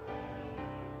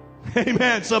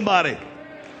 Amen, somebody.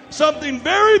 Something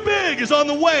very big is on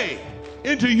the way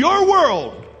into your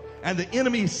world, and the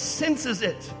enemy senses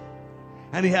it,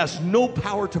 and he has no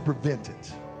power to prevent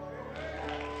it.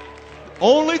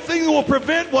 Only thing that will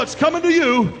prevent what's coming to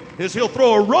you is he'll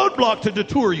throw a roadblock to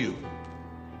detour you.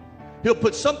 He'll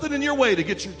put something in your way to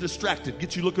get you distracted,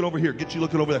 get you looking over here, get you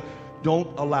looking over there.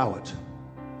 Don't allow it.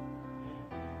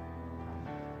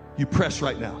 You press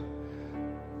right now.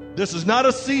 This is not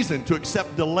a season to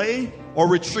accept delay or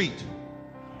retreat.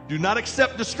 Do not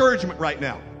accept discouragement right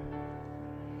now.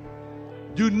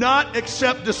 Do not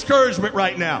accept discouragement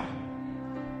right now.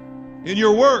 In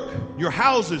your work, your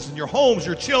houses, in your homes,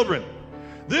 your children.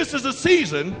 This is a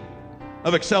season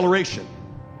of acceleration.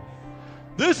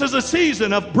 This is a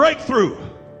season of breakthrough.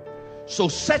 So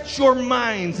set your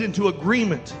minds into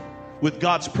agreement with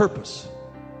God's purpose,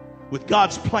 with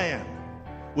God's plan,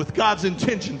 with God's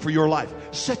intention for your life.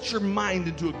 Set your mind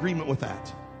into agreement with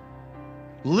that.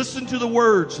 Listen to the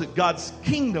words that God's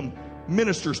kingdom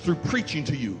ministers through preaching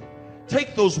to you.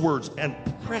 Take those words and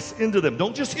press into them.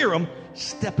 Don't just hear them,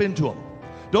 step into them.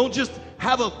 Don't just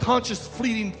have a conscious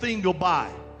fleeting thing go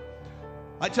by.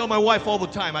 I tell my wife all the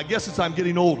time, I guess it's I'm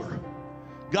getting older.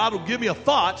 God will give me a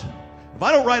thought. If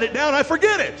I don't write it down, I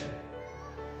forget it.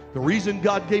 The reason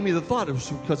God gave me the thought was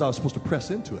because I was supposed to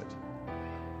press into it.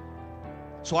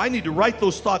 So I need to write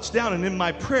those thoughts down, and in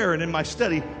my prayer and in my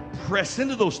study, press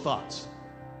into those thoughts.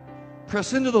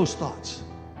 Press into those thoughts.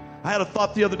 I had a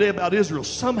thought the other day about Israel.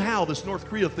 Somehow this North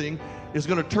Korea thing is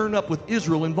going to turn up with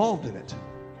Israel involved in it.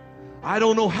 I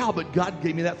don't know how, but God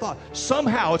gave me that thought.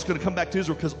 Somehow it's going to come back to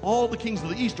Israel because all the kings of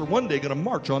the East are one day going to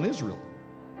march on Israel.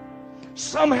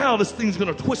 Somehow this thing's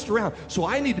going to twist around. So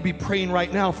I need to be praying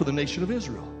right now for the nation of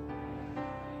Israel.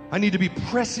 I need to be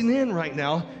pressing in right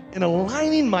now and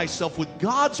aligning myself with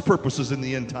God's purposes in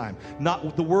the end time. Not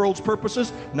with the world's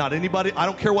purposes, not anybody. I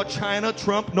don't care what China,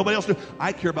 Trump, nobody else do.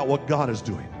 I care about what God is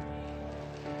doing.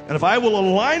 And if I will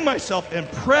align myself and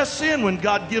press in when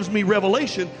God gives me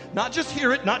revelation, not just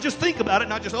hear it, not just think about it,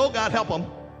 not just, oh, God, help them.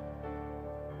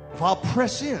 If I'll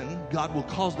press in, God will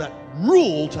cause that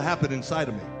rule to happen inside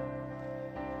of me.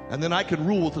 And then I can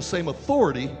rule with the same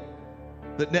authority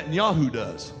that Netanyahu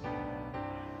does.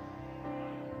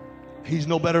 He's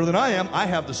no better than I am. I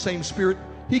have the same spirit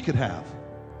he could have.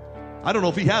 I don't know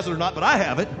if he has it or not, but I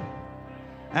have it.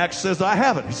 Acts says I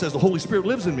have it. He says the Holy Spirit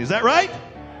lives in me. Is that right?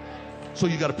 So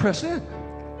you got to press in.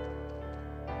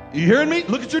 You hearing me?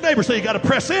 Look at your neighbor. Say you got to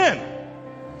press in.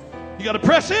 You got to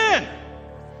press in.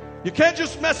 You can't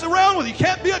just mess around with it. You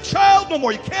can't be a child no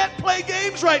more. You can't play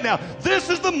games right now. This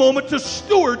is the moment to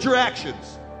steward your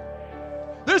actions.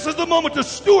 This is the moment to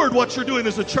steward what you're doing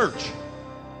as a church.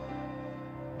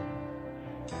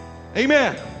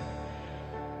 Amen.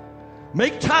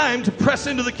 Make time to press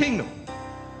into the kingdom.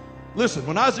 Listen,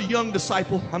 when I was a young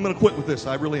disciple, I'm going to quit with this.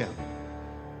 I really am.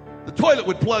 The toilet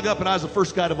would plug up and I was the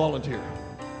first guy to volunteer.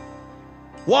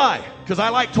 Why? Because I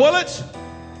like toilets?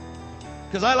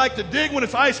 Because I like to dig when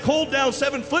it's ice cold down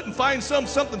 7 foot and find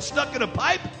something stuck in a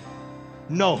pipe?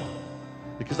 No.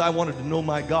 Because I wanted to know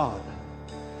my God.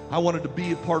 I wanted to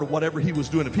be a part of whatever he was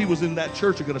doing. If he was in that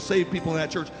church or going to save people in that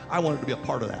church, I wanted to be a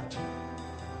part of that.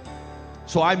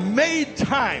 So I made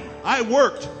time. I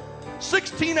worked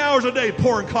 16 hours a day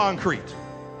pouring concrete.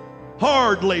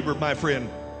 Hard labor, my friend.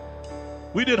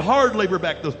 We did hard labor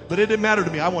back then, but it didn't matter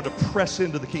to me. I wanted to press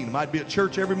into the kingdom. I'd be at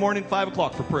church every morning, 5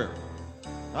 o'clock for prayer.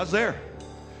 I was there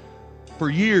for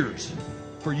years.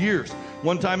 For years.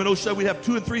 One time in Osha, we'd have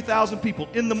 2,000 and 3,000 people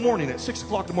in the morning at 6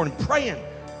 o'clock in the morning praying.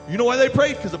 You know why they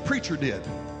prayed? Because the preacher did.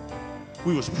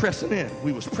 We was pressing in.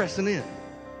 We was pressing in.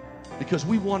 Because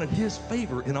we wanted his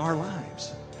favor in our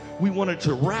lives. We wanted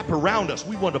to wrap around us.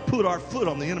 We wanted to put our foot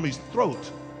on the enemy's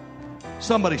throat.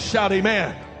 Somebody shout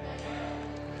amen.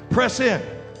 Press in.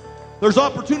 There's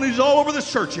opportunities all over this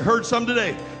church. You heard some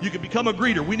today. You can become a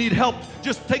greeter. We need help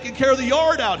just taking care of the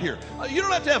yard out here. You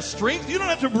don't have to have strength. You don't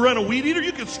have to run a weed eater.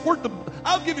 You can squirt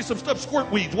I'll give you some stuff.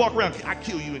 Squirt weeds. Walk around. I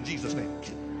kill you in Jesus' name.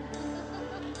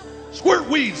 Squirt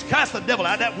weeds. Cast the devil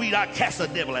out. That weed, I cast the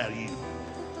devil out of you.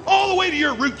 All the way to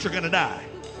your roots, you're going to die.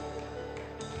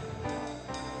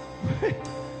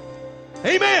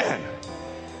 Amen.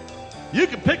 You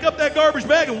can pick up that garbage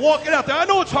bag and walk it out there. I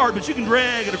know it's hard, but you can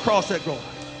drag it across that goal.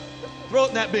 Throw it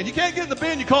in that bin. You can't get in the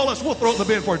bin, you call us, we'll throw it in the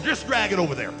bin for you. Just drag it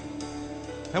over there.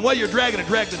 And while you're dragging it,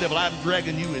 drag the devil. I'm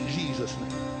dragging you in Jesus' name.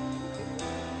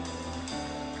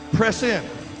 Press in.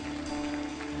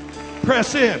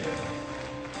 Press in.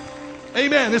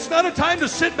 Amen. It's not a time to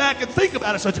sit back and think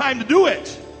about it. It's a time to do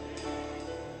it.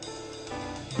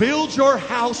 Build your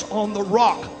house on the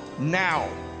rock now.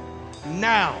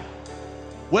 Now.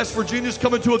 West Virginia's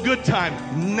coming to a good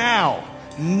time. Now.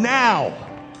 Now.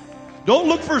 Don't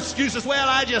look for excuses. Well,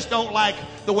 I just don't like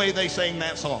the way they sing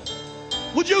that song.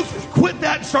 Would you quit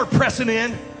that and start pressing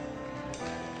in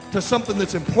to something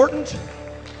that's important?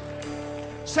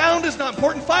 Sound is not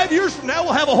important. 5 years from now,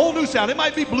 we'll have a whole new sound. It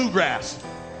might be bluegrass.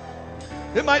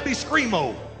 It might be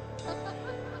screamo.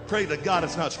 Pray to God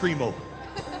it's not screamo.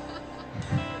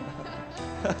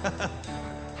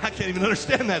 I can't even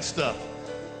understand that stuff.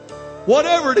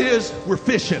 Whatever it is, we're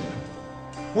fishing.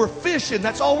 We're fishing.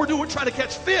 That's all we're doing. We're trying to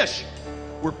catch fish.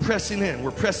 We're pressing in.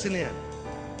 We're pressing in.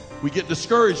 We get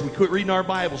discouraged. We quit reading our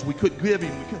Bibles. We quit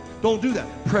giving. Don't do that.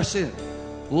 Press in.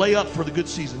 Lay up for the good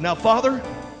season. Now, Father,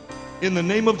 in the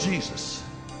name of Jesus,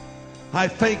 I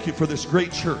thank you for this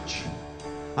great church.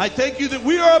 I thank you that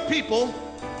we are a people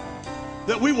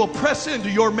that we will press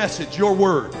into your message, your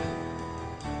word.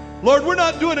 Lord, we're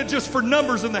not doing it just for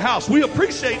numbers in the house. We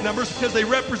appreciate numbers because they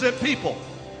represent people.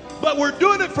 But we're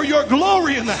doing it for your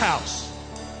glory in the house.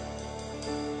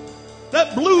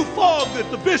 That blue fog that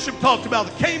the bishop talked about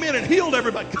that came in and healed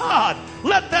everybody. God,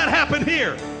 let that happen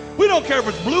here. We don't care if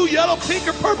it's blue, yellow, pink,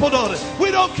 or purple, don't it?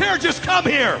 We don't care. Just come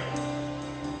here.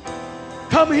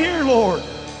 Come here, Lord.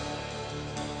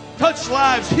 Touch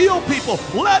lives, heal people.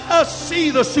 Let us see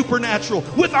the supernatural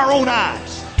with our own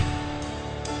eyes.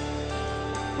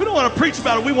 We don't want to preach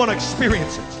about it. We want to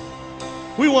experience it.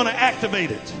 We want to activate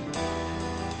it.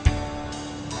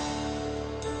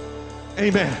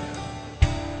 Amen.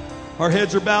 Our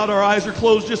heads are bowed, our eyes are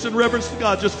closed, just in reverence to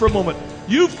God, just for a moment.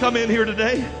 You've come in here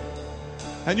today,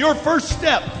 and your first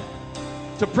step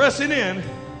to pressing in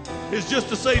is just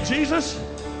to say, Jesus,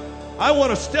 I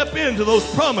want to step into those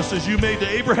promises you made to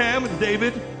Abraham and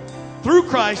David through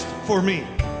Christ for me.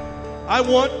 I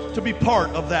want to be part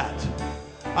of that.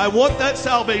 I want that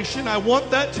salvation. I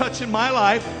want that touch in my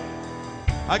life.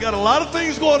 I got a lot of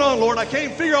things going on, Lord. I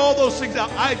can't figure all those things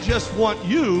out. I just want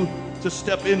you to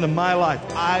step into my life.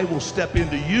 I will step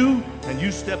into you, and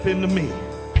you step into me.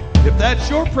 If that's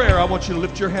your prayer, I want you to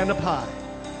lift your hand up high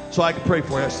so I can pray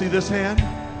for you. I see this hand.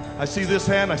 I see this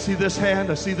hand. I see this hand.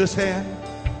 I see this hand.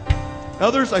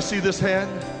 Others, I see this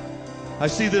hand. I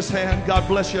see this hand. God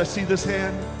bless you. I see this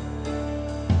hand.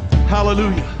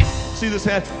 Hallelujah. See this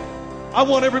hand. I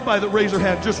want everybody that raise their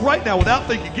hand just right now without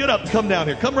thinking, get up and come down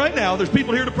here. Come right now. There's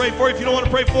people here to pray for you. If you don't want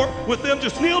to pray with them,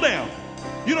 just kneel down.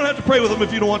 You don't have to pray with them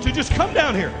if you don't want to. Just come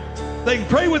down here. They can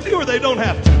pray with you or they don't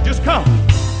have to. Just come.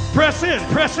 Press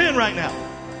in right now.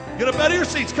 Get up out of your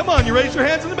seats. Come on, you raise your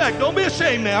hands in the back. Don't be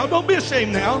ashamed now. Don't be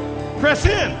ashamed now. Press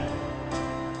in.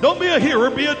 Don't be a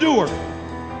hearer, be a doer.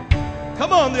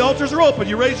 Come on, the altars are open.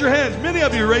 You raise your hands. Many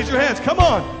of you raise your hands. Come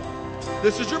on.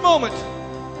 This is your moment.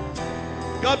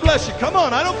 God bless you. Come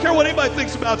on. I don't care what anybody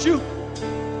thinks about you.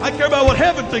 I care about what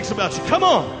heaven thinks about you. Come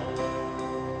on.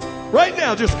 Right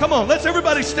now, just come on. Let's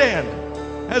everybody stand.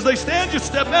 As they stand, just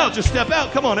step out. Just step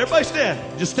out. Come on, everybody stand.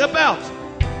 Just step out.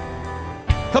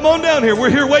 Come on down here. We're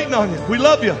here waiting on you. We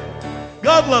love you.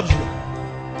 God loves you.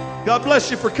 God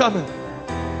bless you for coming.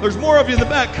 There's more of you in the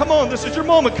back. Come on. This is your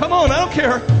moment. Come on. I don't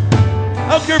care.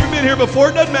 I don't care if you've been here before.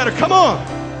 It doesn't matter. Come on.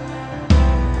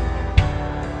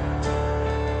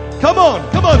 Come on.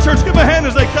 Come on, church. Give them a hand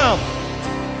as they come.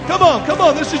 Come on. Come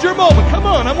on. This is your moment. Come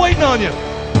on. I'm waiting on you.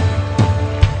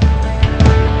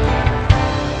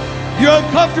 You're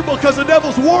uncomfortable because the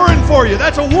devil's warring for you.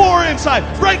 That's a war inside.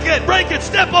 Break it,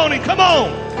 step on it, come on.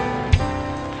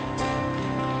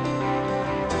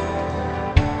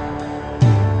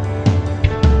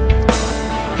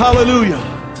 Hallelujah.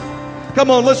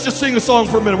 Come on, let's just sing a song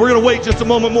for a minute. We're going to wait just a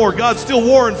moment more. God's still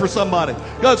warring for somebody.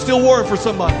 God's still warring for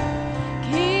somebody.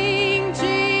 King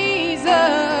Jesus,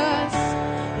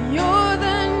 you're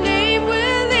the name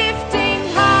we're lifting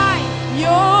high.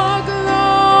 Your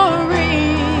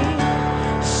glory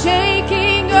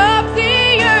shaking up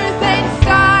the earth and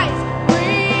skies.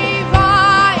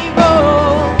 Revival.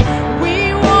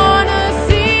 We want to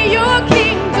see your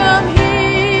kingdom here.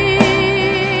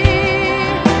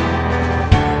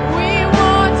 We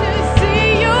want to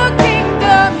see your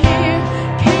kingdom here.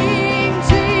 King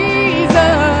Jesus,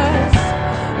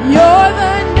 you're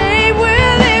the name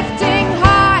we're lifting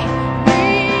high. Be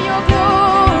your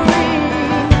glory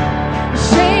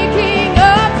shaking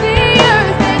up the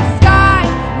earth and sky.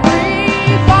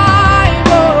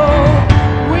 Revival.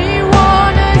 We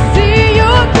want to see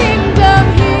your kingdom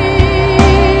here.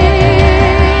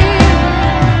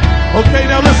 Okay,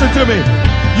 now listen to me.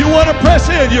 You want to press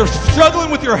in. You're struggling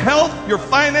with your health, your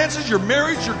finances, your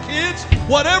marriage, your kids,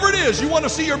 whatever it is. You want to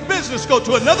see your business go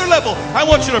to another level. I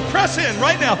want you to press in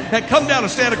right now and come down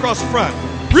and stand across the front.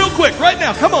 Real quick, right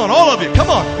now. Come on, all of you. Come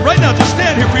on. Right now, just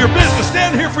stand here for your business.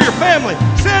 Stand here for your family.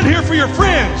 Stand here for your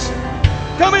friends.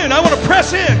 Come in. I want to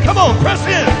press in. Come on, press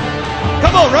in.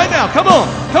 Come on, right now. Come on.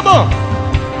 Come on.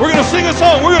 We're going to sing a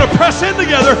song. We're going to press in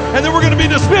together, and then we're going to be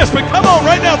dismissed. But come on,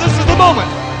 right now. This is the moment.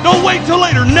 Don't wait till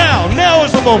later. Now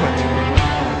is the moment.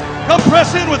 Come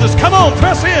press in with us. Come on,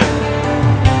 press in.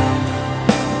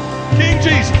 King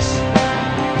Jesus.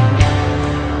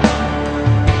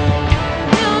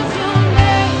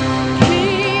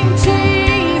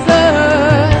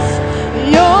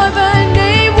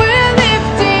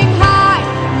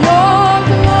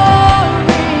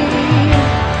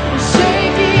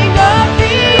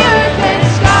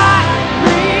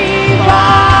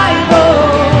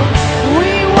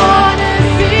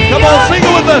 Sing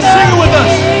it with us. Sing it with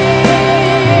us.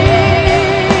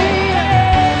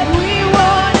 We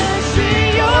want to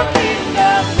see your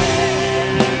kingdom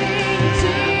reign,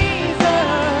 Jesus.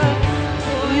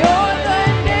 You're the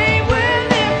name we're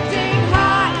lifting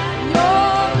high.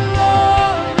 Your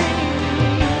glory,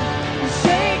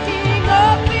 shaking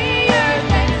up the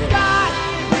earth and sky.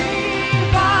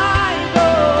 Revival.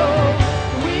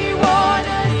 We want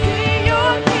to see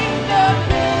your kingdom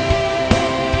reign.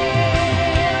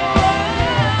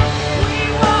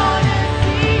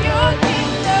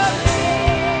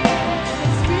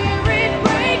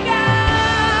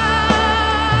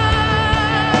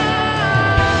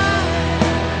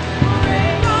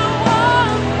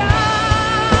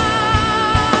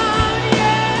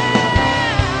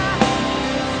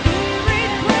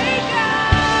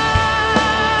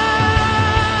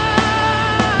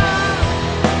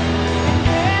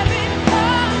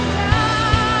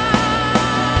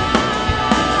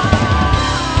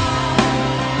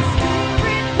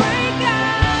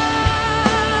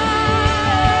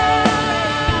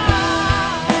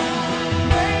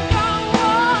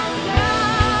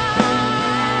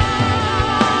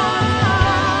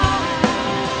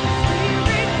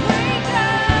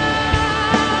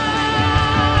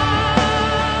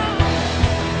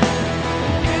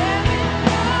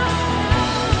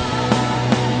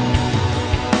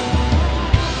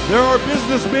 There are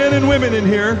businessmen and women in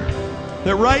here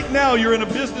that right now you're in a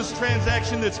business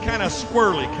transaction that's kind of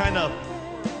squirrely, kind of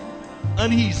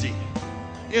uneasy.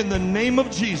 In the name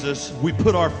of Jesus, we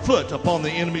put our foot upon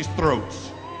the enemy's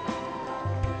throats.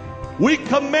 We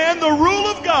command the rule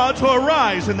of God to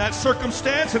arise in that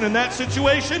circumstance and in that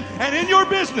situation and in your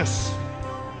business.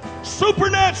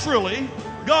 Supernaturally,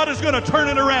 God is going to turn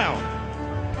it around.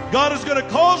 God is going to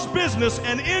cause business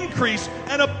and increase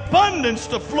and abundance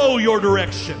to flow your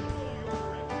direction.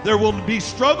 There will be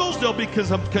struggles, there'll be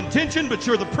contention, but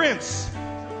you're the prince.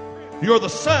 You're the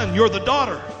son, you're the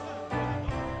daughter.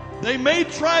 They may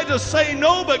try to say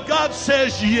no, but God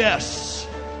says yes.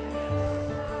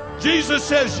 Jesus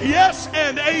says yes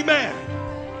and amen.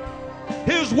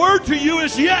 His word to you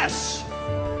is yes.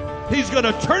 He's going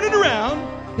to turn it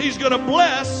around. He's going to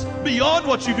bless beyond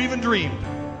what you've even dreamed.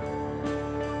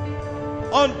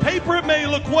 On paper it may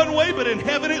look one way, but in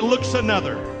heaven it looks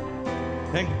another.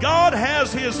 And God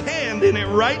has his hand in it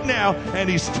right now, and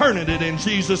he's turning it in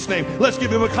Jesus' name. Let's give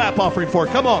him a clap offering for it.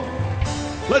 Come on.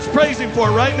 Let's praise him for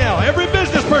it right now. Every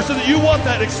business person that you want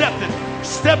that, accept it.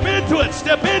 Step into it.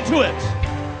 Step into it.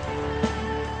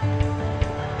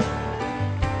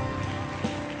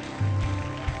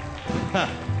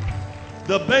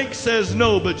 The bank says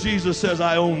no, but Jesus says,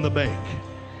 I own the bank.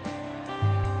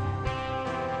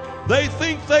 They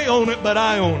think they own it, but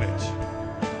I own it.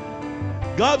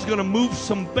 God's going to move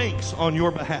some banks on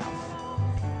your behalf.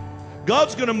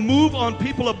 God's going to move on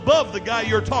people above the guy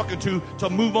you're talking to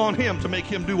move on him, to make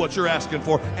him do what you're asking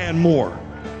for and more.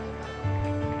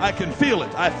 I can feel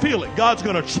it. I feel it. God's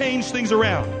going to change things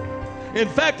around. In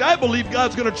fact, I believe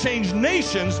God's going to change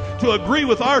nations to agree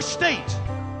with our state.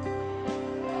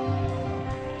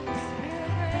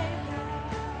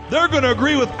 They're going to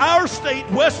agree with our state,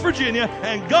 West Virginia,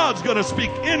 and God's going to speak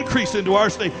increase into our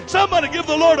state. Somebody give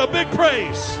the Lord a big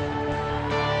praise.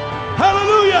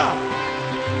 Hallelujah.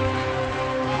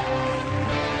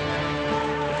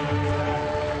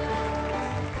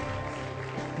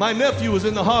 My nephew was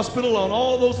in the hospital on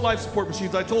all those life support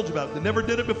machines I told you about. They never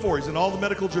did it before. He's in all the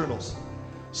medical journals.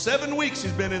 7 weeks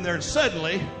he's been in there, and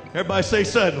suddenly, everybody say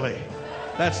suddenly,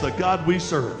 that's the God we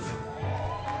serve.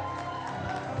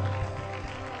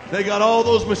 They got all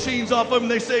those machines off of him.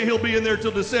 They say he'll be in there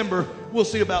till December. We'll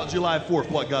see about July 4th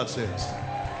what God says.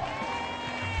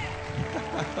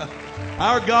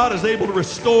 Our God is able to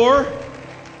restore,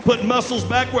 put muscles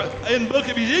back. In the book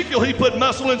of Ezekiel, he put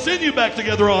muscle and sinew back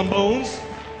together on bones.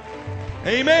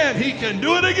 Amen. He can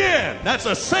do it again. That's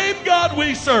the same God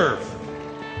we serve.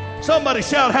 Somebody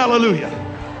shout hallelujah.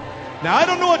 Now, I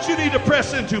don't know what you need to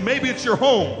press into. Maybe it's your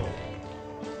home.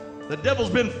 The devil's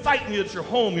been fighting you at your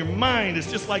home. Your mind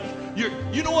is just like,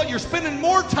 you know what? You're spending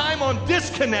more time on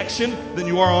disconnection than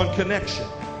you are on connection.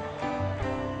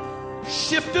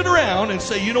 Shift it around and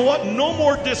say, you know what? No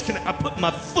more disconnect. I put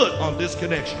my foot on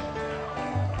disconnection.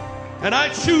 And I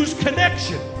choose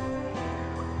connection.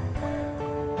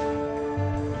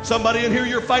 Somebody in here,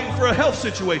 you're fighting for a health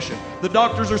situation. The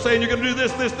doctors are saying you're going to do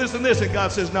this, this, this, and this. And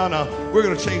God says, no, we're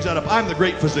going to change that up. I'm the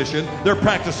great physician. They're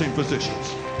practicing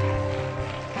physicians.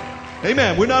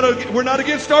 Amen. We're not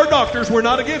against our doctors. We're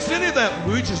not against any of that.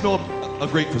 We just know a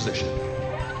great physician.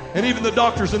 And even the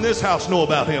doctors in this house know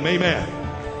about him.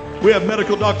 Amen. We have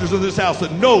medical doctors in this house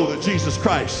that know that Jesus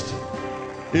Christ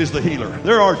is the healer.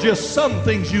 There are just some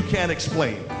things you can't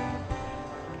explain.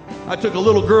 I took a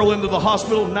little girl into the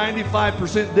hospital,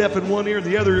 95% deaf in one ear,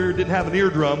 the other ear didn't have an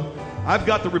eardrum. I've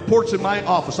got the reports in my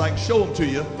office. I can show them to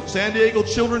you. San Diego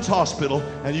Children's Hospital,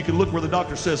 and you can look where the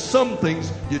doctor says some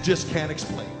things you just can't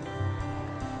explain.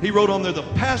 He wrote on there, the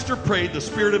pastor prayed the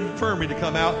spirit of infirmity to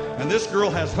come out, and this girl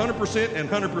has 100% and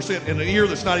 100% in an ear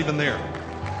that's not even there.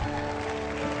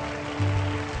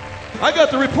 I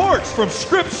got the reports from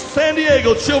Scripps San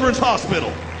Diego Children's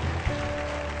Hospital.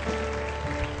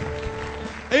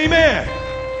 Amen.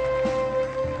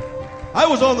 I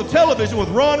was on the television with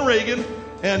Ron Reagan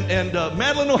and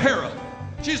Madeline O'Hara.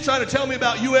 She's trying to tell me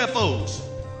about UFOs.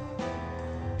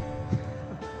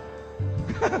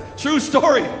 True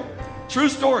story. True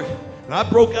story. And I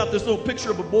broke out this little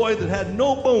picture of a boy that had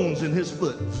no bones in his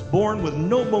foot. Born with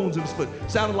no bones in his foot.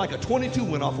 Sounded like a 22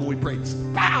 went off when we prayed.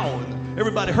 Pow! And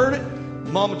everybody heard it.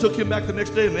 Mama took him back the next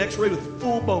day and the x-ray with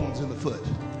full bones in the foot.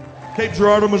 Cape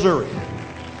Girardeau, Missouri.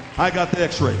 I got the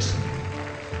x-rays.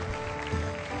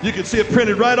 You can see it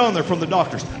printed right on there from the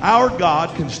doctors. Our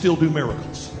God can still do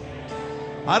miracles.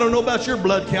 I don't know about your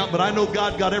blood count, but I know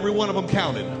God got every one of them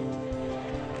counted.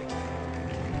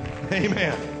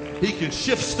 Amen. He can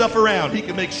shift stuff around. He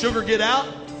can make sugar get out.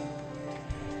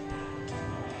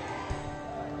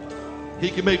 He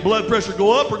can make blood pressure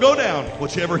go up or go down,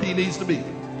 whichever he needs to be.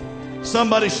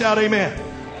 Somebody shout amen.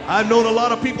 I've known a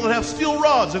lot of people that have steel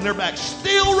rods in their back.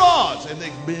 Steel rods! And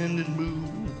they bend and move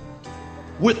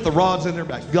with the rods in their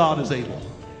back. God is able.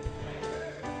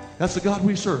 That's the God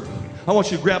we serve. I want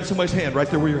you to grab somebody's hand right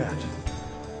there where you're at.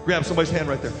 Grab somebody's hand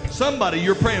right there. Somebody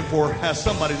you're praying for has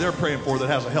somebody they're praying for that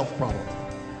has a health problem.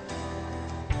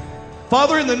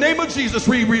 Father, in the name of Jesus,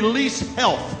 we release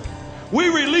health. We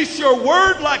release your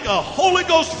word like a Holy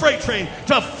Ghost freight train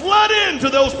to flood into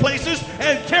those places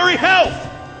and carry health.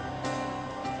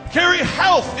 Carry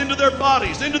health into their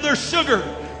bodies, into their sugar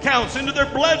counts, into their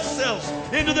blood cells,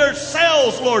 into their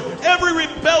cells, Lord. Every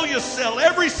rebellious cell,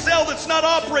 every cell that's not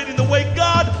operating the way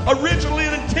God originally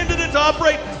intended it to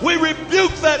operate, we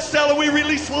rebuke that cell and we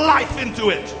release life into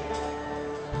it.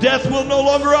 Death will no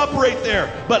longer operate there,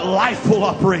 but life will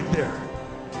operate there.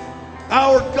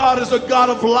 Our God is a God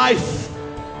of life.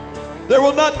 There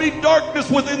will not be darkness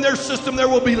within their system. There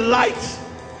will be light.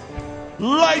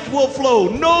 Light will flow.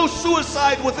 No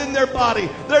suicide within their body.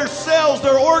 Their cells,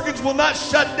 their organs will not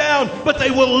shut down, but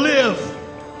they will live.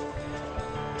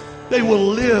 They will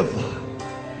live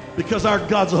because our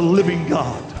God's a living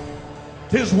God.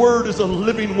 His word is a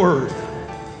living word.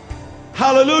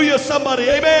 Hallelujah, somebody.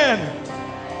 Amen.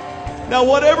 Now,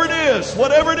 whatever it is, I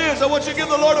want you to give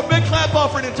the Lord a big clap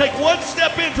offering and take one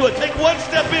step into it. Take one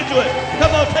step into it.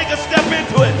 Come on, take a step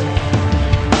into it.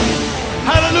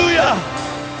 Hallelujah.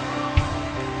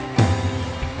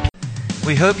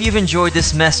 We hope you've enjoyed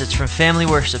this message from Family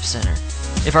Worship Center.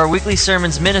 If our weekly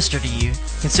sermons minister to you,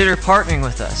 consider partnering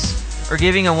with us or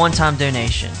giving a one-time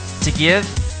donation. To give,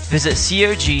 visit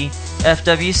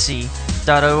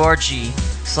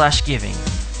cogfwc.org/giving.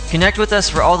 Connect with us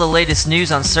for all the latest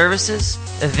news on services,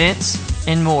 events,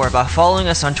 and more by following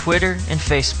us on Twitter and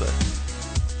Facebook.